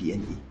gwaji na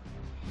DNA.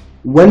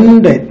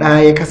 Wanda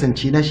ɗa ya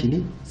kasance nashi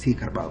ne sai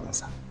karɓa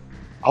abinsa.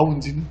 Awon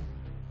jini?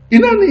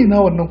 Ina ne ina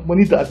wannan kuma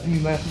ni da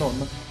addini na ya hana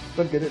wannan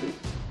zan gane da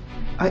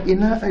a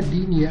ina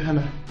addini ya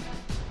hana?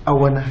 A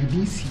wani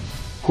hadisi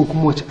ko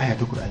kuma wace aya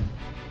ta Qur'ani?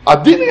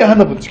 Addini ya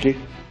hana bincike.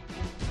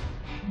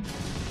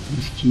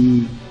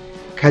 bincike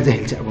ka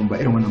jahilci abin ba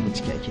irin wannan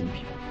bincike ake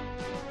nufi.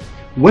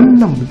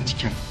 Wannan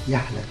binciken ya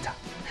halatta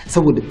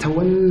saboda ta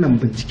wannan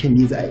binciken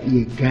ne za a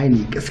iya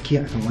gane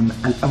gaskiya akan wannan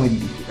al'amari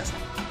da ke ƙasa.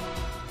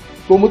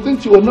 To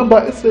mutunci wannan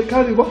ba isa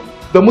kare ba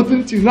da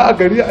mutunci na a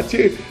gari a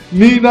ce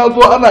ni na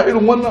zo ana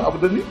irin wannan abu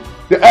da ni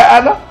da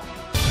ƴaƴana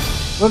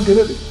ran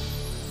gare da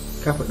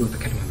ka faɗo ta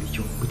kalma mai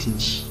kyau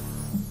mutunci.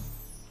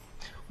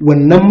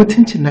 Wannan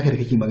mutuncin naka da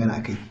kake magana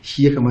akai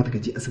shi ya kamata ka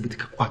je asibiti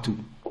ka kwato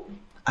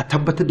a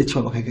tabbatar da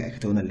cewa ba kai ka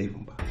aikata wannan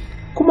laifin ba.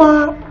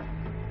 Kuma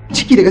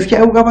ciki da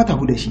gaskiya ai ba ta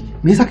huda shi,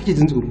 me yasa kake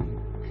jin tsoro?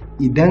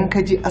 Idan ka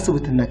je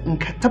asibitin nan in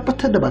ka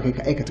tabbatar da ba kai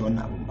ka aikata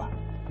wannan abun ba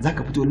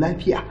zaka fito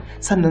lafiya,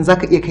 sannan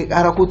zaka iya kai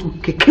ƙara kotu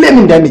kai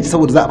claiming damage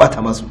saboda za a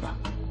bata masu ba.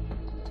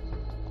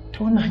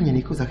 Ta wannan hanya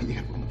ne kawai zaka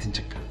iya karɓar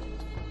mutuncinka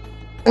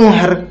in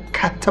har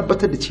ka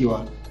tabbatar da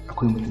cewa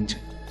akwai mutuncin.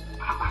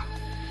 A'a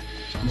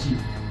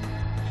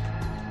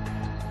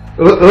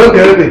ranka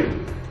ya daɗe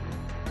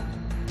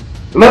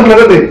ranka ya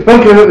daɗe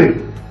ranka ya daɗe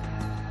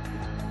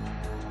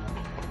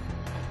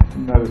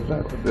ina da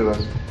lafiya da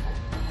rasu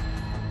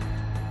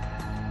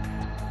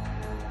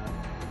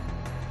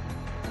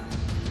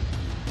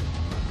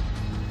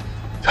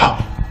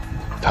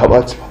ta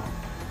ɓaci ba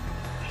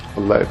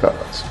wallahi ta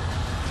ɓaci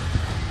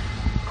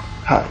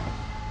ha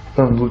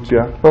san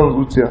zuciya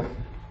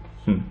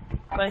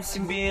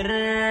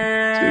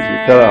ce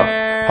shekara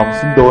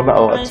 50 da wani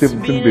abu a ce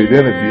mutum bai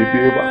daina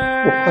biye ba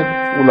ko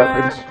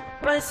wulaƙanci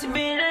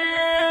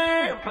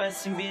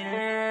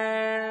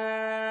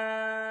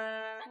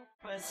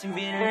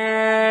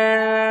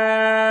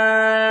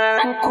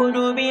ku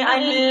dubi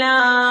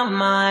Allah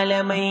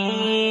malamai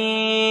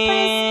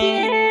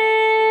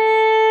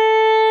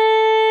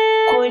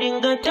ku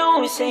dinga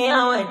tausaya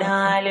wa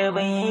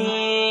ɗalibai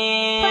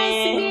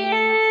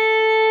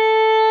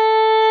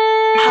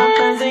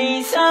haka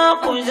zai sa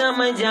ku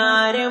zama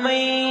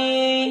jarumai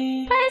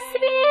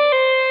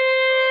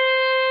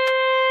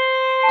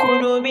ku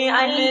dubi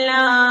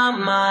Allah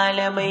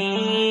malamai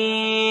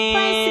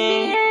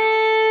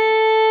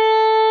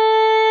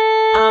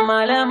a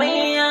malamai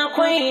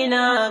akwai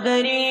na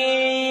gari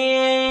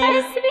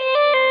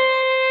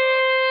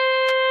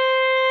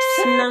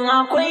sannan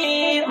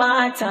akwai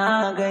mata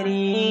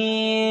gari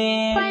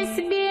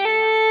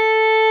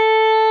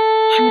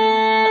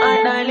a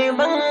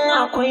ɗaliban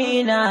akwai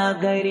na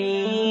gari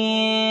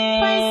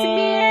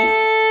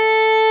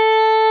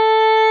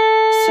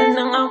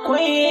sannan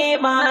akwai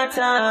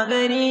mata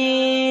gari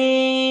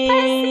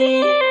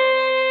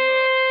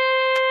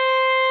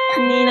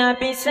ni na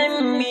fi san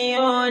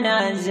biyo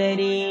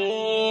nazari